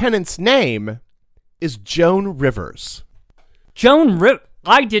that tenant's name is Joan Rivers.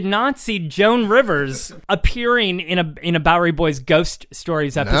 I did not see Joan Rivers appearing in a Bowery Boys Ghost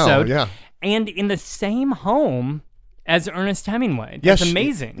Stories episode. No, yeah. And in the same home as Ernest Hemingway. That's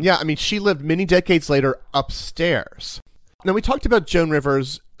amazing. She lived many decades later upstairs. Now, we talked about Joan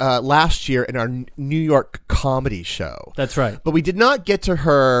Rivers last year in our New York comedy show. That's right. But we did not get to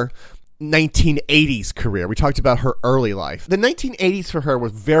her 1980s career. We talked about her early life. The 1980s for her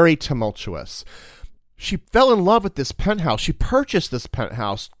was very tumultuous. She fell in love with this penthouse. She purchased this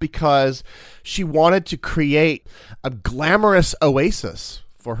penthouse because she wanted to create a glamorous oasis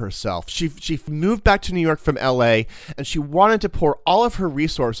for herself. She moved back to New York from LA, and she wanted to pour all of her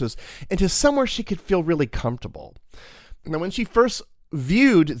resources into somewhere she could feel really comfortable. Now, when she first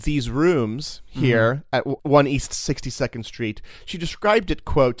viewed these rooms here at 1 East 62nd Street, she described it,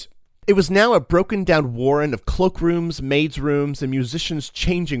 quote, "It was now a broken-down warren of cloakrooms, maids' rooms, and musicians'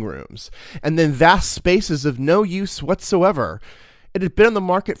 changing rooms, and then vast spaces of no use whatsoever. It had been on the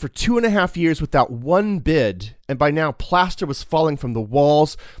market for 2.5 years without one bid, and by now plaster was falling from the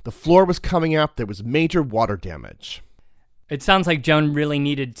walls, the floor was coming up, there was major water damage." It sounds like Joan really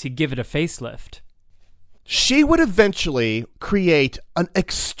needed to give it a facelift. She would eventually create an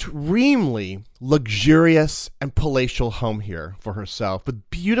extremely luxurious and palatial home here for herself with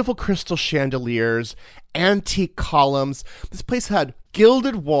beautiful crystal chandeliers, antique columns. This place had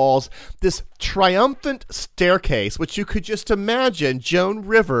gilded walls, this triumphant staircase, which you could just imagine Joan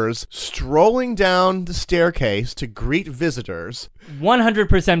Rivers strolling down the staircase to greet visitors.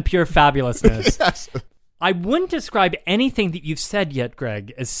 100% pure fabulousness. Yes. I wouldn't describe anything that you've said yet,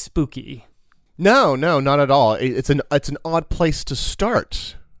 Greg, as spooky. No, not at all. It's an odd place to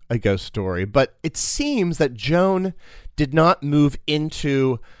start a ghost story, but it seems that Joan did not move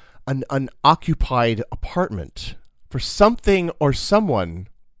into an unoccupied apartment, for something or someone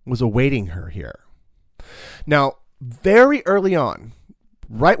was awaiting her here. Now, very early on,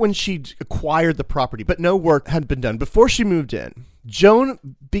 right when she acquired the property, but no work had been done, before she moved in, Joan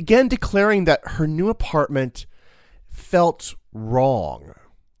began declaring that her new apartment felt wrong,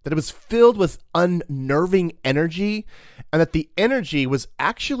 that it was filled with unnerving energy, and that the energy was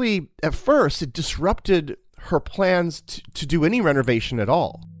actually, at first, it disrupted her plans to do any renovation at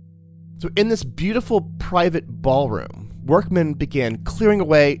all. So in this beautiful private ballroom, workmen began clearing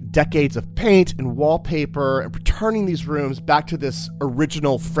away decades of paint and wallpaper and returning these rooms back to this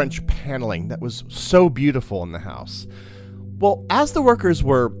original French paneling that was so beautiful in the house. Well, as the workers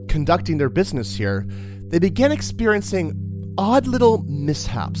were conducting their business here, they began experiencing odd little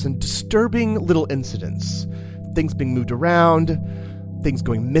mishaps and disturbing little incidents. Things being moved around, things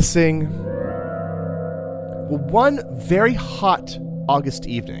going missing. Well, one very hot August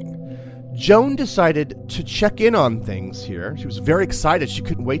evening, Joan decided to check in on things here. She was very excited. She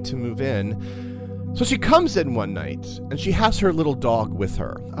couldn't wait to move in. So she comes in one night, and she has her little dog with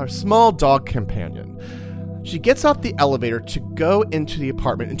her, our small dog companion. She gets off the elevator to go into the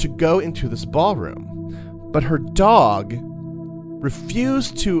apartment and to go into this ballroom. But her dog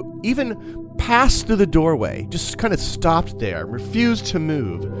refused to even pass through the doorway, just kind of stopped there, refused to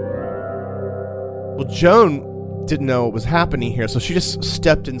move. Well, Joan didn't know what was happening here, so she just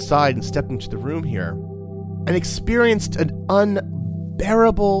stepped inside and stepped into the room here and experienced an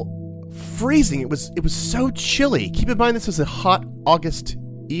unbearable freezing. It was so chilly. Keep in mind, this was a hot August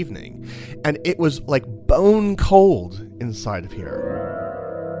evening, and it was like bone cold inside of here.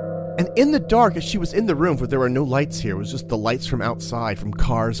 And in the dark, as she was in the room, where there were no lights here, it was just the lights from outside, from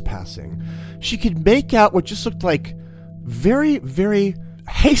cars passing, she could make out what just looked like very, very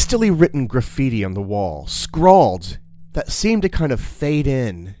hastily written graffiti on the wall, scrawled, that seemed to kind of fade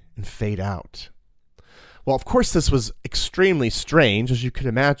in and fade out. Well, of course, this was extremely strange, as you could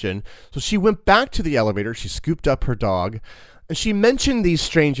imagine, so she went back to the elevator, she scooped up her dog, and she mentioned these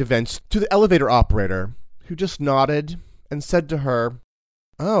strange events to the elevator operator, who just nodded and said to her,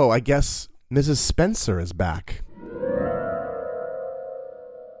 "Oh, I guess Mrs. Spencer is back."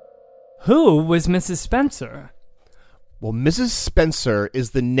 Who was Mrs. Spencer? Well, Mrs. Spencer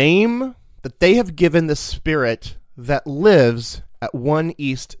is the name that they have given the spirit that lives at 1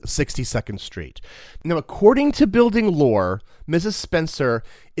 East 62nd Street. Now, according to building lore, Mrs. Spencer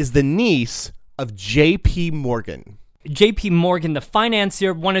is the niece of J.P. Morgan. J.P. Morgan, the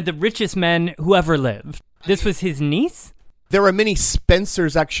financier, one of the richest men who ever lived. This was his niece? There are many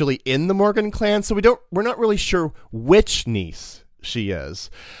Spencers actually in the Morgan clan, so we're not really sure which niece she is.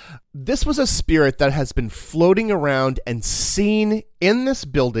 This was a spirit that has been floating around and seen in this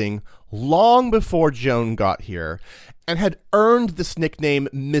building long before Joan got here, and had earned this nickname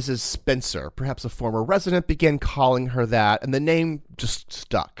Mrs. Spencer. Perhaps a former resident began calling her that, and the name just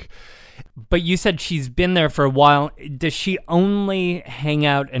stuck. But you said she's been there for a while. Does she only hang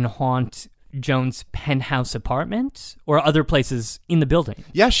out and haunt Joan's penthouse apartment or other places in the building?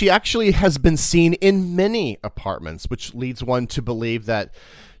 Yeah, she actually has been seen in many apartments, which leads one to believe that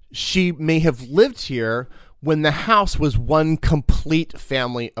she may have lived here when the house was one complete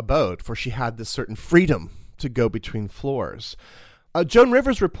family abode, for she had this certain freedom to go between floors. Joan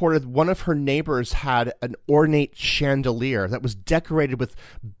Rivers reported one of her neighbors had an ornate chandelier that was decorated with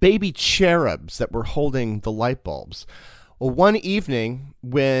baby cherubs that were holding the light bulbs. Well, one evening,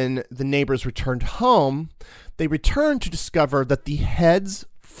 when the neighbors returned home, they returned to discover that the heads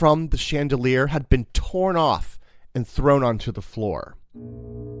from the chandelier had been torn off and thrown onto the floor.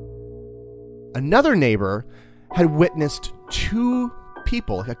 Another neighbor had witnessed two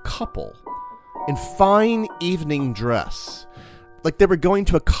people, like a couple, in fine evening dress, like they were going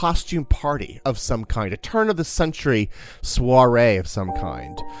to a costume party of some kind, a turn-of-the-century soiree of some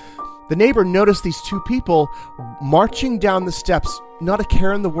kind. The neighbor noticed these two people marching down the steps, not a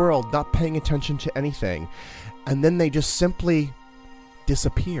care in the world, not paying attention to anything, and then they just simply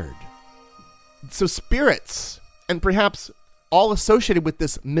disappeared. So spirits, and perhaps all associated with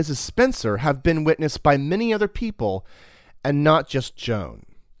this Mrs. Spencer, have been witnessed by many other people and not just Joan.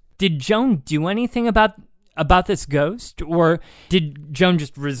 Did Joan do anything about this ghost, or did Joan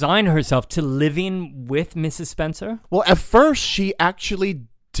just resign herself to living with Mrs. Spencer? Well, at first, she actually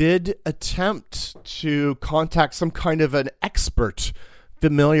did attempt to contact some kind of an expert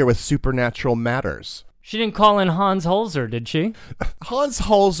familiar with supernatural matters. She didn't call in Hans Holzer, did she? Hans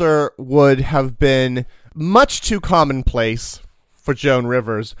Holzer would have been much too commonplace for Joan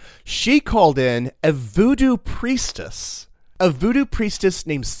Rivers. She called in a voodoo priestess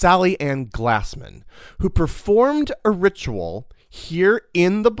named Sally Ann Glassman, who performed a ritual here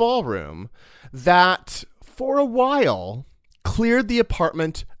in the ballroom that, for a while, cleared the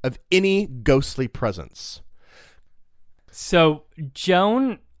apartment of any ghostly presence. So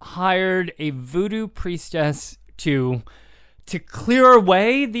Joan hired a voodoo priestess to clear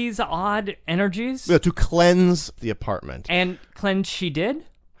away these odd energies? Yeah, to cleanse the apartment. And cleanse she did?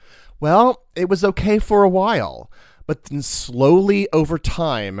 Well, it was okay for a while, but then slowly over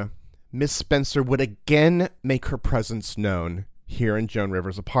time, Miss Spencer would again make her presence known here in Joan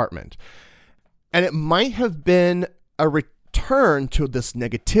Rivers' apartment. And it might have been a return to this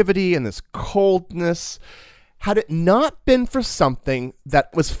negativity and this coldness had it not been for something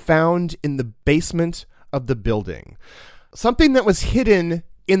that was found in the basement of the building. Something that was hidden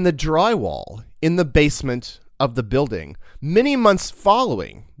in the drywall in the basement of the building many months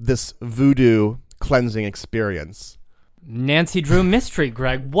following this voodoo cleansing experience. Nancy Drew mystery,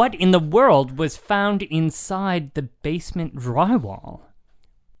 Greg. What in the world was found inside the basement drywall?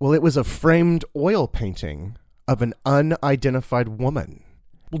 Well, it was a framed oil painting of an unidentified woman.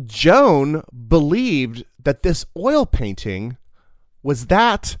 Well, Joan believed that this oil painting was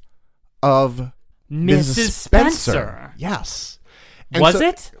that of Mrs. Spencer. Yes. Was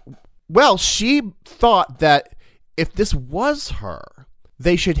it? Well, she thought that if this was her,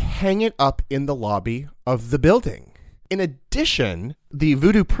 they should hang it up in the lobby of the building. In addition, the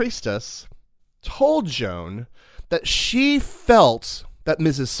voodoo priestess told Joan that she felt that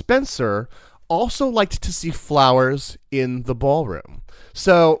Mrs. Spencer also liked to see flowers in the ballroom.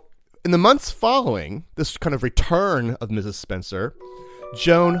 So, in the months following this kind of return of Mrs. Spencer,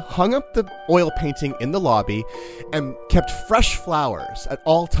 Joan hung up the oil painting in the lobby and kept fresh flowers at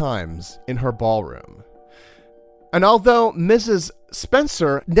all times in her ballroom. And although Mrs.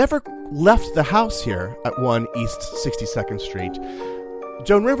 Spencer never left the house here at 1 East 62nd Street,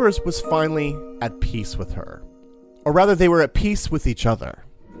 Joan Rivers was finally at peace with her. Or rather, they were at peace with each other.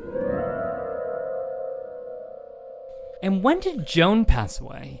 And when did Joan pass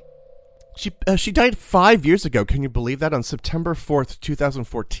away? She died 5 years ago. Can you believe that? On September 4th,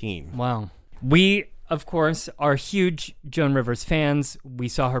 2014. Wow. We, of course, are huge Joan Rivers fans. We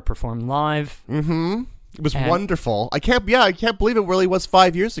saw her perform live. Mm-hmm. It was wonderful. I can't believe it really was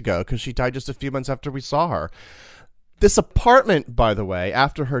 5 years ago, because she died just a few months after we saw her. This apartment, by the way,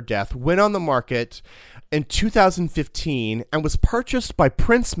 after her death, went on the market in 2015 and was purchased by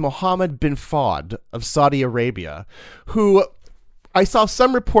Prince Mohammed bin Fahd of Saudi Arabia, who I saw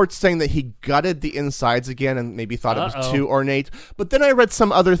some reports saying that he gutted the insides again and maybe thought it was too ornate. But then I read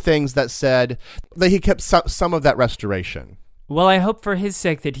some other things that said that he kept some of that restoration. Well, I hope for his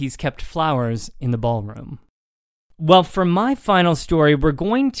sake that he's kept flowers in the ballroom. Well, for my final story, we're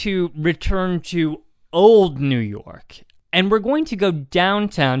going to return to old New York. And we're going to go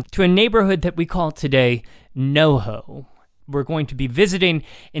downtown to a neighborhood that we call today NoHo. We're going to be visiting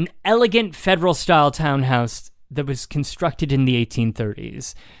an elegant federal-style townhouse that was constructed in the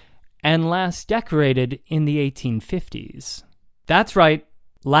 1830s and last decorated in the 1850s. That's right,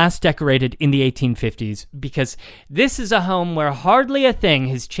 last decorated in the 1850s, because this is a home where hardly a thing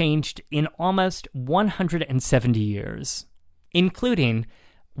has changed in almost 170 years, including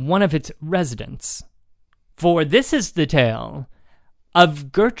one of its residents. For this is the tale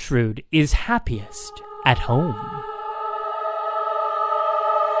of Gertrude is happiest at home.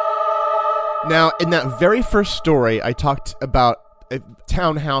 Now, in that very first story, I talked about a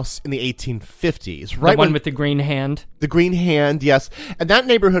townhouse in the 1850s. Right, the one with the green hand? The green hand, yes. And that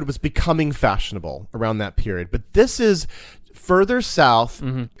neighborhood was becoming fashionable around that period. But this is further south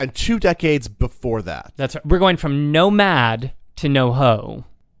and 2 decades before that. That's right. We're going from Nomad to NoHo.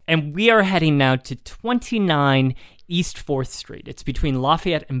 And we are heading now to 29 East 4th Street. It's between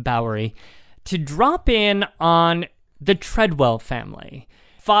Lafayette and Bowery, to drop in on the Treadwell family.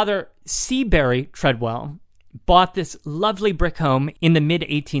 Father Seabury Treadwell bought this lovely brick home in the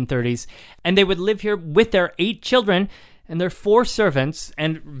mid-1830s, and they would live here with their 8 children and their 4 servants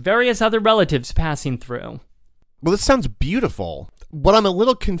and various other relatives passing through. Well, this sounds beautiful. What I'm a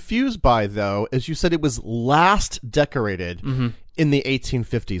little confused by, though, is you said it was last decorated in the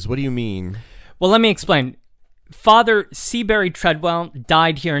 1850s. What do you mean? Well, let me explain. Father Seabury Treadwell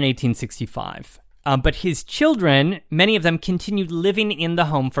died here in 1865. But his children, many of them continued living in the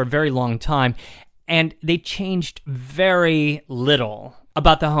home for a very long time, and they changed very little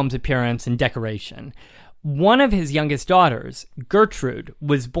about the home's appearance and decoration. One of his youngest daughters, Gertrude,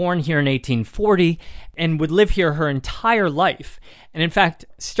 was born here in 1840 and would live here her entire life. And in fact,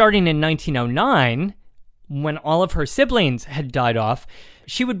 starting in 1909, when all of her siblings had died off,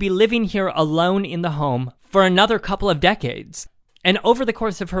 she would be living here alone in the home for another couple of decades. And over the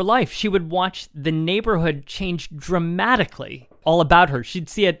course of her life, she would watch the neighborhood change dramatically all about her. She'd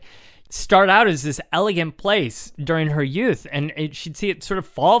see it start out as this elegant place during her youth, and she'd see it sort of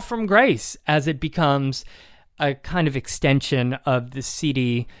fall from grace as it becomes a kind of extension of the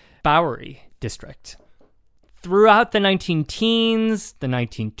seedy Bowery district. Throughout the 19-teens, the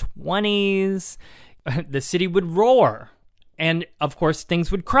 1920s, the city would roar, and of course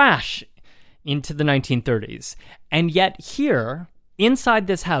things would crash into the 1930s. And yet here, inside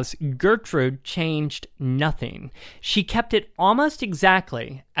this house, Gertrude changed nothing. She kept it almost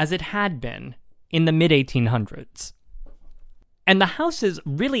exactly as it had been in the mid-1800s. And the house is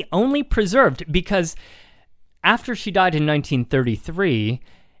really only preserved because after she died in 1933,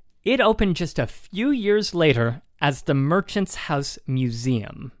 it opened just a few years later as the Merchants House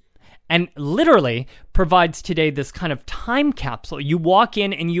Museum. And literally provides today this kind of time capsule. You walk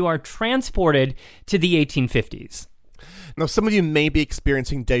in and you are transported to the 1850s. Now, some of you may be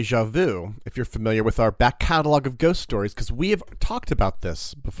experiencing deja vu if you're familiar with our back catalog of ghost stories, because we have talked about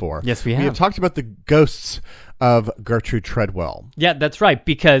this before. Yes, we have. We have talked about the ghosts of Gertrude Treadwell. Yeah, that's right,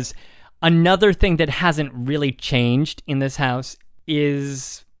 because another thing that hasn't really changed in this house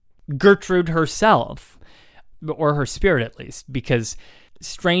is Gertrude herself, or her spirit at least, because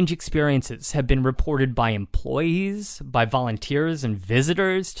strange experiences have been reported by employees, by volunteers and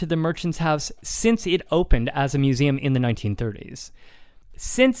visitors to the Merchants House since it opened as a museum in the 1930s.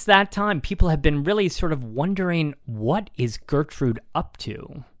 Since that time, people have been really sort of wondering, what is Gertrude up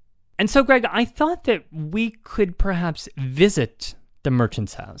to? And so, Greg, I thought that we could perhaps visit the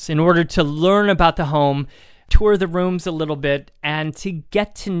Merchants House in order to learn about the home, tour the rooms a little bit, and to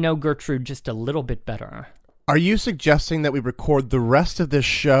get to know Gertrude just a little bit better. Are you suggesting that we record the rest of this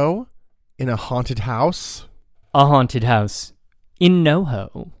show in a haunted house? A haunted house in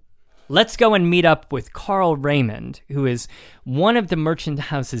NoHo. Let's go and meet up with Carl Raymond, who is one of the Merchant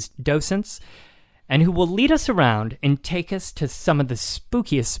House's docents, and who will lead us around and take us to some of the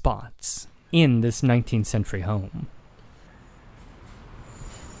spookiest spots in this 19th century home.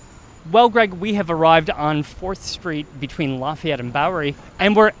 Well, Greg, we have arrived on 4th Street between Lafayette and Bowery,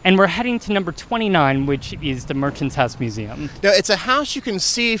 and we're heading to number 29, which is the Merchants House Museum. Now, it's a house you can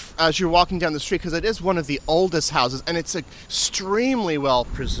see as you're walking down the street because it is one of the oldest houses, and it's extremely well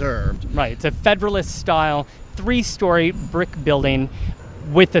preserved. Right, it's a Federalist-style, 3-story brick building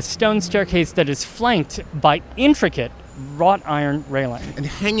with a stone staircase that is flanked by intricate wrought iron railing. And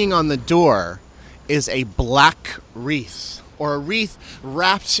hanging on the door is a black wreath, or a wreath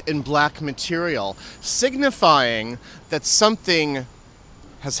wrapped in black material, signifying that something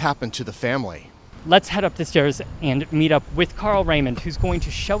has happened to the family. Let's head up the stairs and meet up with Carl Raymond, who's going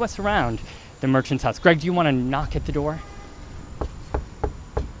to show us around the Merchant's House. Greg, do you want to knock at the door?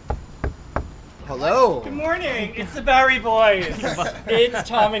 Hello. Good morning. It's the Bowery Boys. It's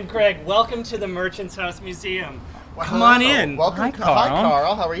Tom and Greg. Welcome to the Merchant's House Museum. Well, come on in. Welcome. Hi, Carl. Hi,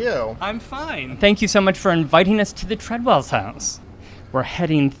 Carl. How are you? I'm fine. Thank you so much for inviting us to the Treadwell's house. We're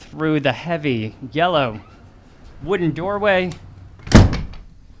heading through the heavy, yellow, wooden doorway.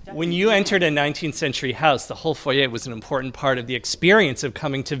 When you entered a 19th century house, the whole foyer was an important part of the experience of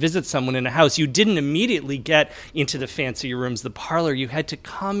coming to visit someone in a house. You didn't immediately get into the fancier rooms, the parlor. You had to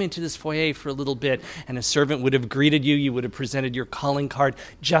come into this foyer for a little bit, and a servant would have greeted you. You would have presented your calling card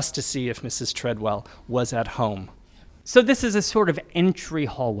just to see if Mrs. Treadwell was at home. So this is a sort of entry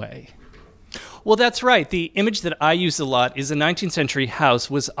hallway. Well, that's right. The image that I use a lot is a 19th century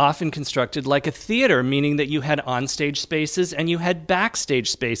house was often constructed like a theater, meaning that you had onstage spaces and you had backstage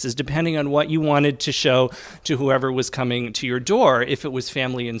spaces, depending on what you wanted to show to whoever was coming to your door. If it was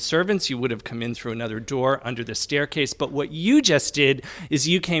family and servants, you would have come in through another door under the staircase. But what you just did is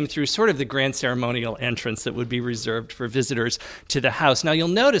you came through sort of the grand ceremonial entrance that would be reserved for visitors to the house. Now, you'll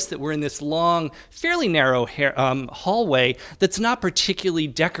notice that we're in this long, fairly narrow hallway that's not particularly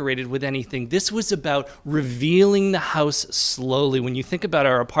decorated with anything. This This was about revealing the house slowly. When you think about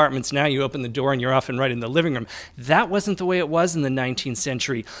our apartments now, you open the door and you're often right in the living room. That wasn't the way it was in the 19th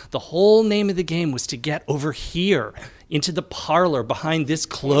century. The whole name of the game was to get over here into the parlor behind this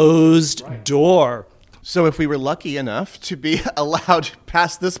closed door. So if we were lucky enough to be allowed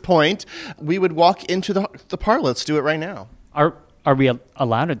past this point, we would walk into the parlor. Let's do it right now. Are we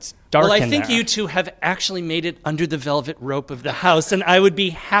allowed? It's dark Well, I in think there. you two have actually made it under the velvet rope of the house, and I would be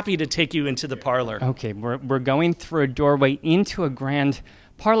happy to take you into the parlor. Okay, we're going through a doorway into a grand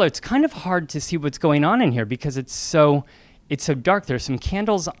parlor. It's kind of hard to see what's going on in here because it's so dark. There's some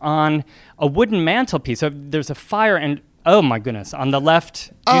candles on a wooden mantelpiece. So there's a fire and, oh my goodness, on the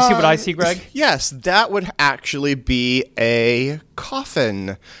left, do you see what I see, Greg? Yes, that would actually be a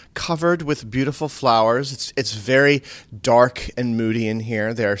coffin covered with beautiful flowers. It's very dark and moody in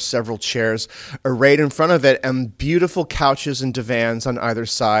here. There are several chairs arrayed in front of it and beautiful couches and divans on either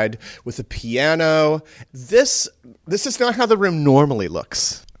side with a piano. This is not how the room normally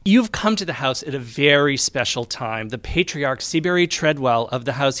looks. You've come to the house at a very special time. The patriarch Seabury Treadwell of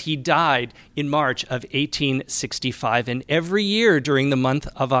the house, he died in March of 1865. And every year during the month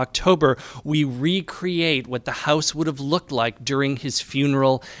of October, we recreate what the house would have looked like during his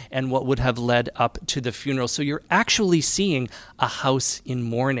funeral and what would have led up to the funeral. So you're actually seeing a house in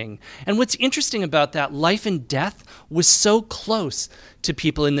mourning. And what's interesting about that, life and death was so close to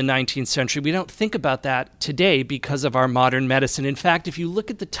people in the 19th century. We don't think about that today because of our modern medicine. In fact, if you look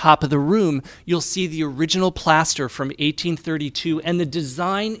at the top of the room, you'll see the original plaster from 1832, and the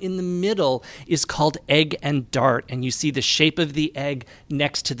design in the middle is called egg and dart, and you see the shape of the egg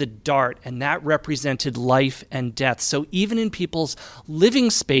next to the dart, and that represented life and death. So even in people's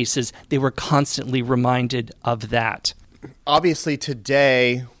living spaces, they were constantly reminded of that. Obviously,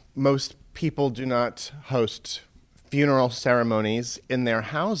 today, most people do not host funeral ceremonies in their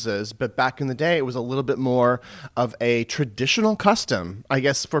houses, but back in the day, it was a little bit more of a traditional custom, I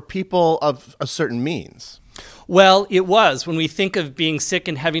guess, for people of a certain means. Well, it was. When we think of being sick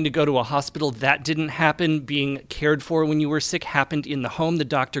and having to go to a hospital, that didn't happen. Being cared for when you were sick happened in the home. The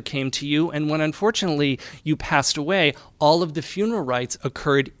doctor came to you. And when, unfortunately, you passed away, all of the funeral rites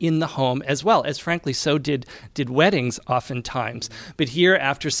occurred in the home as well, as frankly, so did weddings oftentimes. But here,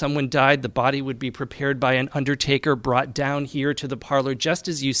 after someone died, the body would be prepared by an undertaker, brought down here to the parlor, just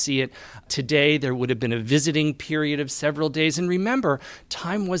as you see it today. There would have been a visiting period of several days. And remember,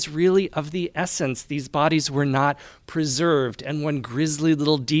 time was really of the essence. These bodies were not preserved. And one grisly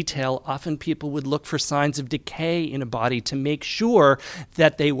little detail, often people would look for signs of decay in a body to make sure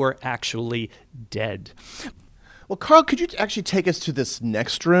that they were actually dead. Well, Carl, could you actually take us to this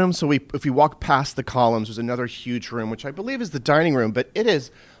next room? So if we walk past the columns, there's another huge room, which I believe is the dining room, but it is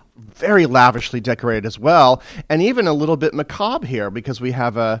very lavishly decorated as well, and even a little bit macabre here because we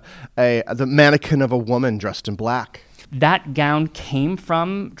have the mannequin of a woman dressed in black. That gown came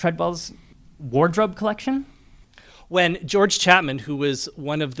from Treadwell's wardrobe collection? When George Chapman, who was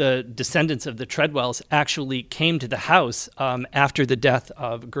one of the descendants of the Treadwells, actually came to the house after the death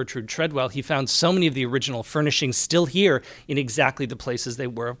of Gertrude Treadwell, he found so many of the original furnishings still here in exactly the places they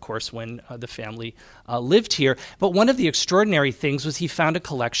were, of course, when the family lived here. But one of the extraordinary things was he found a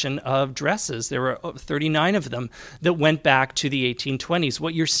collection of dresses. There were 39 of them that went back to the 1820s.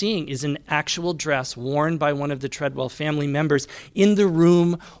 What you're seeing is an actual dress worn by one of the Treadwell family members in the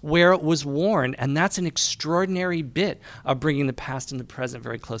room where it was worn, and that's an extraordinary bit of bringing the past and the present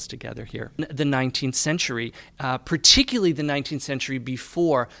very close together here. The 19th century, particularly the 19th century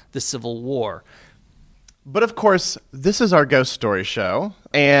before the Civil War. But of course, this is our ghost story show,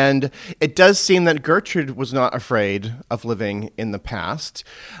 and it does seem that Gertrude was not afraid of living in the past.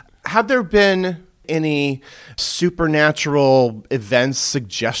 Have there been any supernatural events,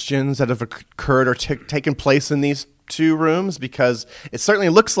 suggestions that have occurred or taken place in these two rooms? Because it certainly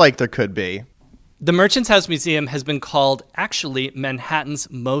looks like there could be. The Merchants House Museum has been called, actually, Manhattan's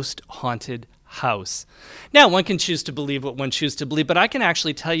most haunted house. Now, one can choose to believe what one chooses to believe, but I can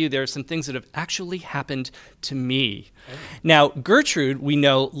actually tell you there are some things that have actually happened to me. Now, Gertrude, we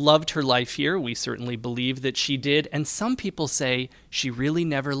know, loved her life here. We certainly believe that she did, and some people say she really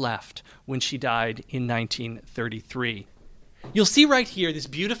never left when she died in 1933. You'll see right here this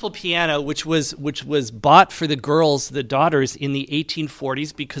beautiful piano, which was bought for the girls, the daughters, in the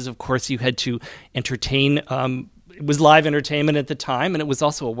 1840s because, of course, you had to entertain It was live entertainment at the time, and it was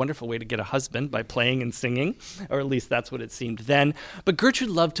also a wonderful way to get a husband by playing and singing, or at least that's what it seemed then. But Gertrude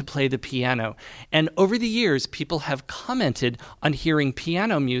loved to play the piano, and over the years, people have commented on hearing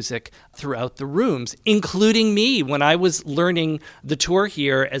piano music throughout the rooms, including me. When I was learning the tour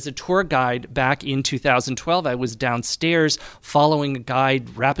here as a tour guide back in 2012, I was downstairs following a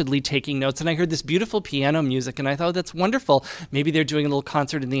guide, rapidly taking notes, and I heard this beautiful piano music, and I thought, that's wonderful. Maybe they're doing a little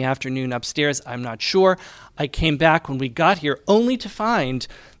concert in the afternoon upstairs. I'm not sure. I came back when we got here only to find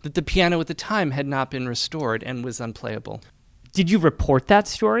that the piano at the time had not been restored and was unplayable. Did you report that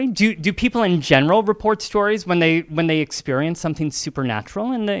story? Do people in general report stories when they experience something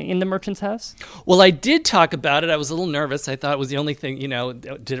supernatural in the merchant's house? Well, I did talk about it. I was a little nervous. I thought it was the only thing,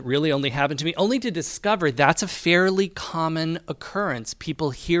 did it really only happen to me? Only to discover that's a fairly common occurrence,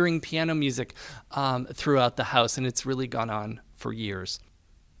 people hearing piano music throughout the house, and it's really gone on for years.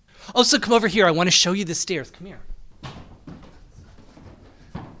 Oh, so come over here. I want to show you the stairs. Come here.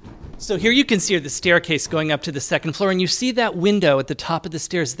 So here you can see the staircase going up to the second floor, and you see that window at the top of the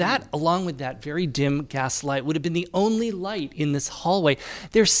stairs. That, along with that very dim gas light, would have been the only light in this hallway.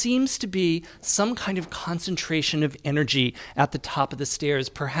 There seems to be some kind of concentration of energy at the top of the stairs,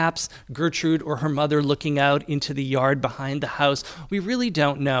 perhaps Gertrude or her mother looking out into the yard behind the house. We really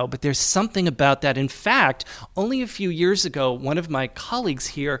don't know, but there's something about that. In fact, only a few years ago, one of my colleagues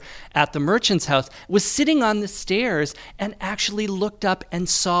here at the Merchant's House was sitting on the stairs and actually looked up and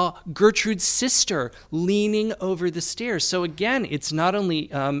saw Gertrude's sister leaning over the stairs. So again, it's not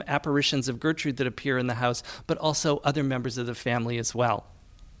only apparitions of Gertrude that appear in the house, but also other members of the family as well.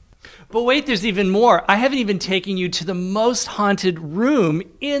 But wait, there's even more. I haven't even taken you to the most haunted room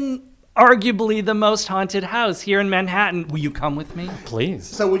in arguably the most haunted house here in Manhattan. Will you come with me? Please.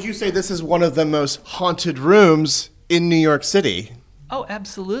 So would you say this is one of the most haunted rooms in New York City? Oh,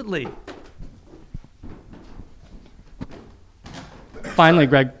 absolutely. Finally,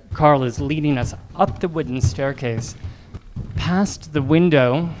 Greg, Carl is leading us up the wooden staircase, past the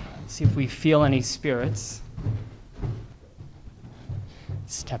window, see if we feel any spirits.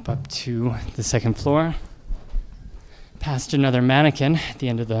 Step up to the second floor, past another mannequin at the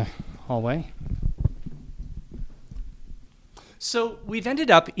end of the hallway. So we've ended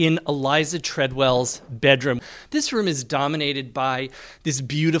up in Eliza Treadwell's bedroom. This room is dominated by this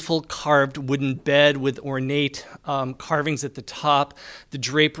beautiful carved wooden bed with ornate carvings at the top, the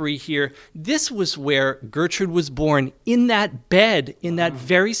drapery here. This was where Gertrude was born, in that bed, in that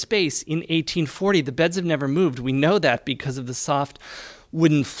very space in 1840. The beds have never moved. We know that because of the soft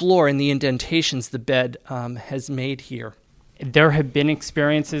wooden floor and the indentations the bed has made here. There have been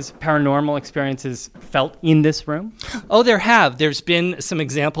experiences, paranormal experiences, felt in this room? Oh, there have. There's been some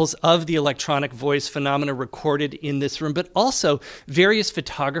examples of the electronic voice phenomena recorded in this room, but also various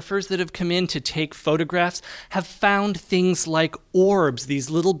photographers that have come in to take photographs have found things like orbs, these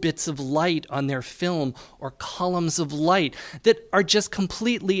little bits of light on their film, or columns of light that are just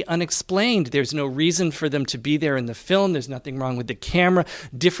completely unexplained. There's no reason for them to be there in the film. There's nothing wrong with the camera.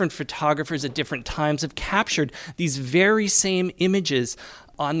 Different photographers at different times have captured these very same images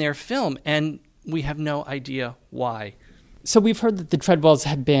on their film, and we have no idea why. So we've heard that the Treadwells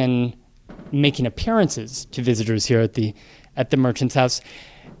have been making appearances to visitors here at the Merchant's House.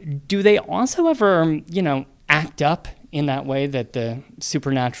 Do they also ever, act up in that way that the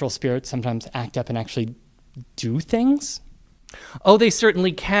supernatural spirits sometimes act up and actually do things? Oh, they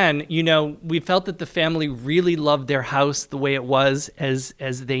certainly can. We felt that the family really loved their house the way it was as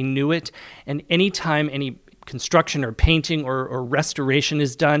they knew it, and anytime any construction or painting or restoration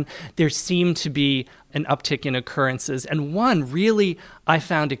is done, there seemed to be an uptick in occurrences. And one really I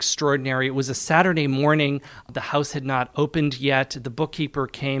found extraordinary. It was a Saturday morning. The house had not opened yet. The bookkeeper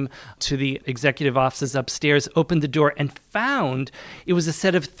came to the executive offices upstairs, opened the door, and found it was a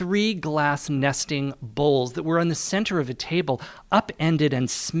set of 3 glass nesting bowls that were on the center of a table, upended and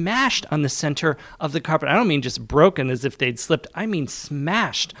smashed on the center of the carpet. I don't mean just broken as if they'd slipped. I mean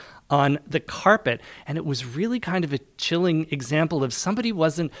smashed on the carpet. And it was really kind of a chilling example of somebody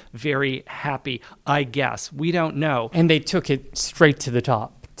wasn't very happy, I guess. We don't know. And they took it straight to the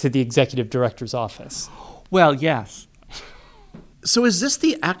top, to the executive director's office. Well, yes. So is this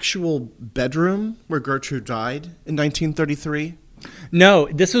the actual bedroom where Gertrude died in 1933? No,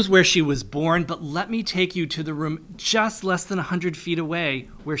 this was where she was born, but let me take you to the room just less than 100 feet away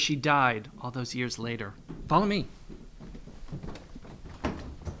where she died all those years later. Follow me.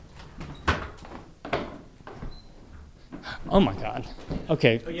 Oh my God.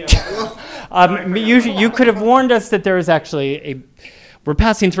 Okay. You could have warned us that there is actually we're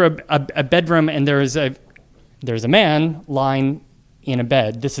passing through a bedroom and there's a man lying in a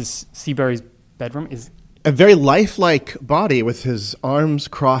bed. This is Seabury's bedroom. A very lifelike body with his arms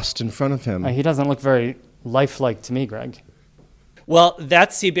crossed in front of him. He doesn't look very lifelike to me, Greg. Well,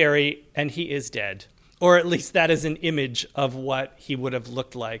 that's Seabury, and he is dead. Or at least that is an image of what he would have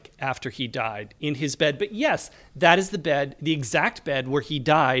looked like after he died in his bed. But yes, that is the bed, the exact bed where he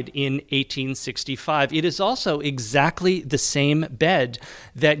died in 1865. It is also exactly the same bed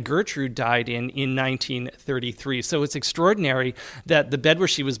that Gertrude died in 1933. So it's extraordinary that the bed where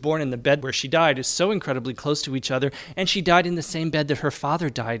she was born and the bed where she died is so incredibly close to each other. And she died in the same bed that her father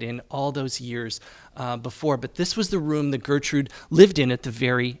died in all those years before. But this was the room that Gertrude lived in at the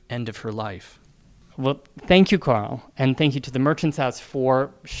very end of her life. Well, thank you, Carl, and thank you to the Merchant's House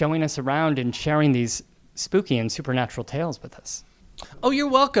for showing us around and sharing these spooky and supernatural tales with us. Oh, you're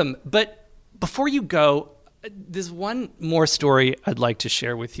welcome. But before you go, there's one more story I'd like to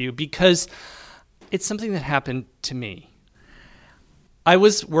share with you because it's something that happened to me. I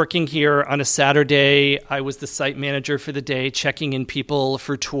was working here on a Saturday. I was the site manager for the day, checking in people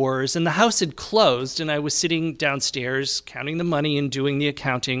for tours, and the house had closed, and I was sitting downstairs counting the money and doing the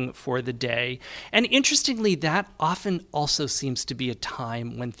accounting for the day. And interestingly, that often also seems to be a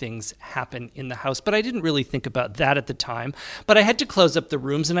time when things happen in the house, but I didn't really think about that at the time. But I had to close up the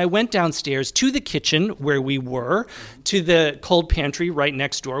rooms, and I went downstairs to the kitchen where we were, to the cold pantry right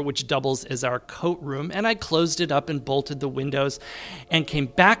next door, which doubles as our coat room, and I closed it up and bolted the windows and came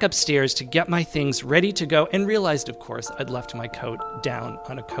back upstairs to get my things ready to go and realized, of course, I'd left my coat down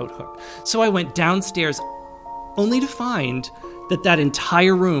on a coat hook. So I went downstairs only to find that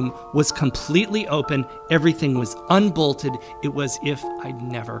entire room was completely open. Everything was unbolted. It was as if I'd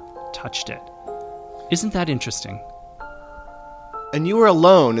never touched it. Isn't that interesting? And you were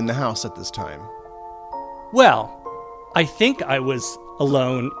alone in the house at this time? Well, I think I was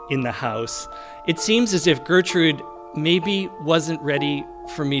alone in the house. It seems as if Gertrude maybe wasn't ready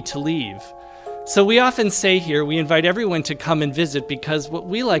for me to leave. So we often say here, we invite everyone to come and visit because what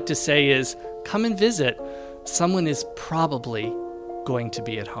we like to say is, come and visit. Someone is probably going to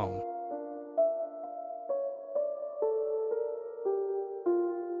be at home.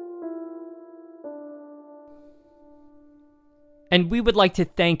 And we would like to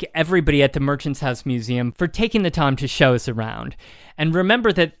thank everybody at the Merchant's House Museum for taking the time to show us around. And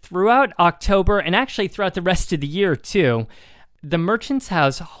remember that throughout October, and actually throughout the rest of the year too, the Merchant's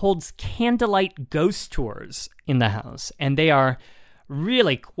House holds candlelight ghost tours in the house. And they are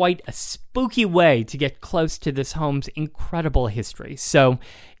really quite a spooky way to get close to this home's incredible history. So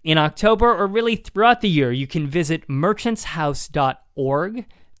in October, or really throughout the year, you can visit merchantshouse.org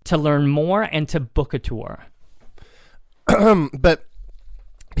to learn more and to book a tour. But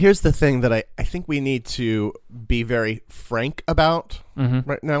here's the thing that I think we need to be very frank about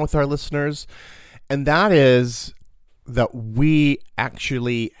right now with our listeners, and that is that we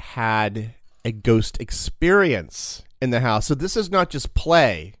actually had a ghost experience in the house. So this is not just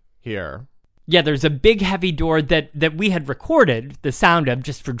play here. Yeah, there's a big heavy door that we had recorded the sound of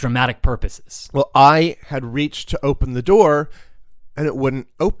just for dramatic purposes. Well, I had reached to open the door, and it wouldn't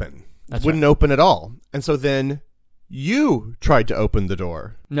open. That's wouldn't right. open at all. And so then you tried to open the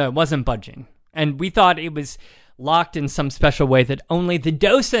door. No, it wasn't budging. And we thought it was locked in some special way that only the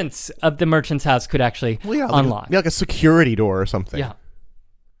docents of the Merchant's House could actually unlock. Like a security door or something. Yeah.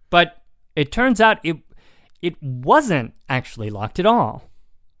 But it turns out it wasn't actually locked at all.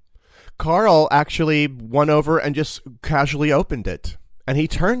 Carl actually went over and just casually opened it. And he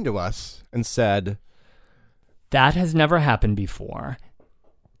turned to us and said, "That has never happened before.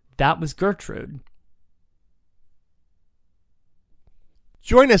 That was Gertrude."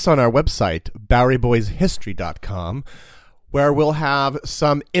 Join us on our website, BoweryBoysHistory.com, where we'll have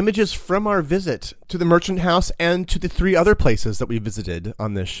some images from our visit to the Merchant House and to the 3 other places that we visited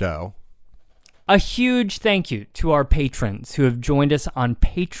on this show. A huge thank you to our patrons who have joined us on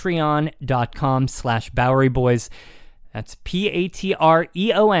patreon.com/BoweryBoys. That's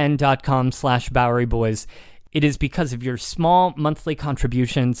patreon.com/BoweryBoys. It is because of your small monthly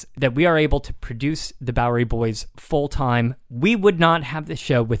contributions that we are able to produce the Bowery Boys full-time. We would not have this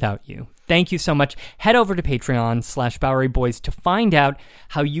show without you. Thank you so much. Head over to Patreon/Bowery Boys to find out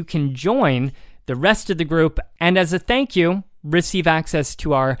how you can join the rest of the group. And as a thank you, receive access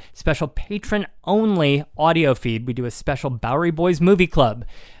to our special patron-only audio feed. We do a special Bowery Boys Movie Club.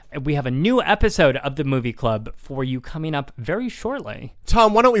 We have a new episode of the Movie Club for you coming up very shortly.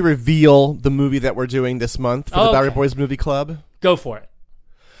 Tom, why don't we reveal the movie that we're doing this month for the Bowery Boys Movie Club? Go for it.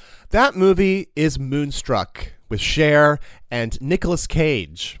 That movie is Moonstruck with Cher and Nicolas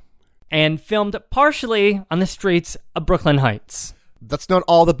Cage. And filmed partially on the streets of Brooklyn Heights. That's not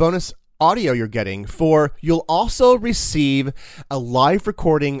all the bonus audio you're getting, for you'll also receive a live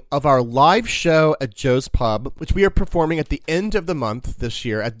recording of our live show at Joe's Pub, which we are performing at the end of the month this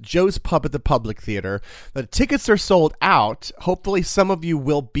year at Joe's Pub at the Public Theater. The tickets are sold out. Hopefully some of you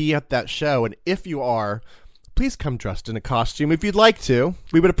will be at that show, and if you are, please come dressed in a costume if you'd like to.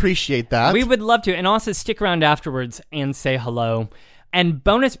 We would appreciate that. We would love to, and also stick around afterwards and say hello. And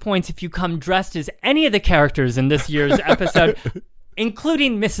bonus points if you come dressed as any of the characters in this year's episode,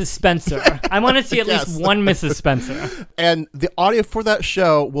 including Mrs. Spencer. I want to see at least one Mrs. Spencer. And the audio for that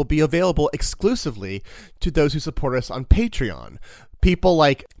show will be available exclusively to those who support us on Patreon. People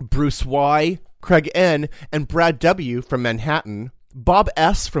like Bruce Y., Craig N., and Brad W. from Manhattan, Bob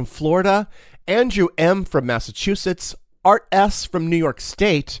S. from Florida, Andrew M. from Massachusetts, Art S. from New York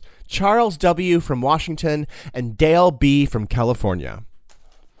State, Charles W. from Washington, and Dale B. from California.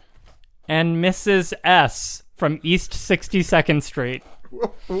 And Mrs. S. from East 62nd Street.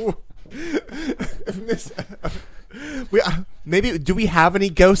 Maybe, do we have any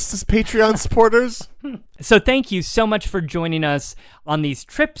ghosts as Patreon supporters? So thank you so much for joining us on these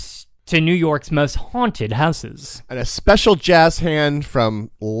trips to New York's most haunted houses. And a special jazz hand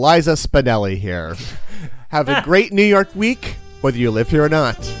from Liza Spinelli here. Have a great New York week, whether you live here or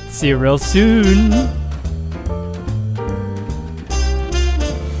not. See you real soon.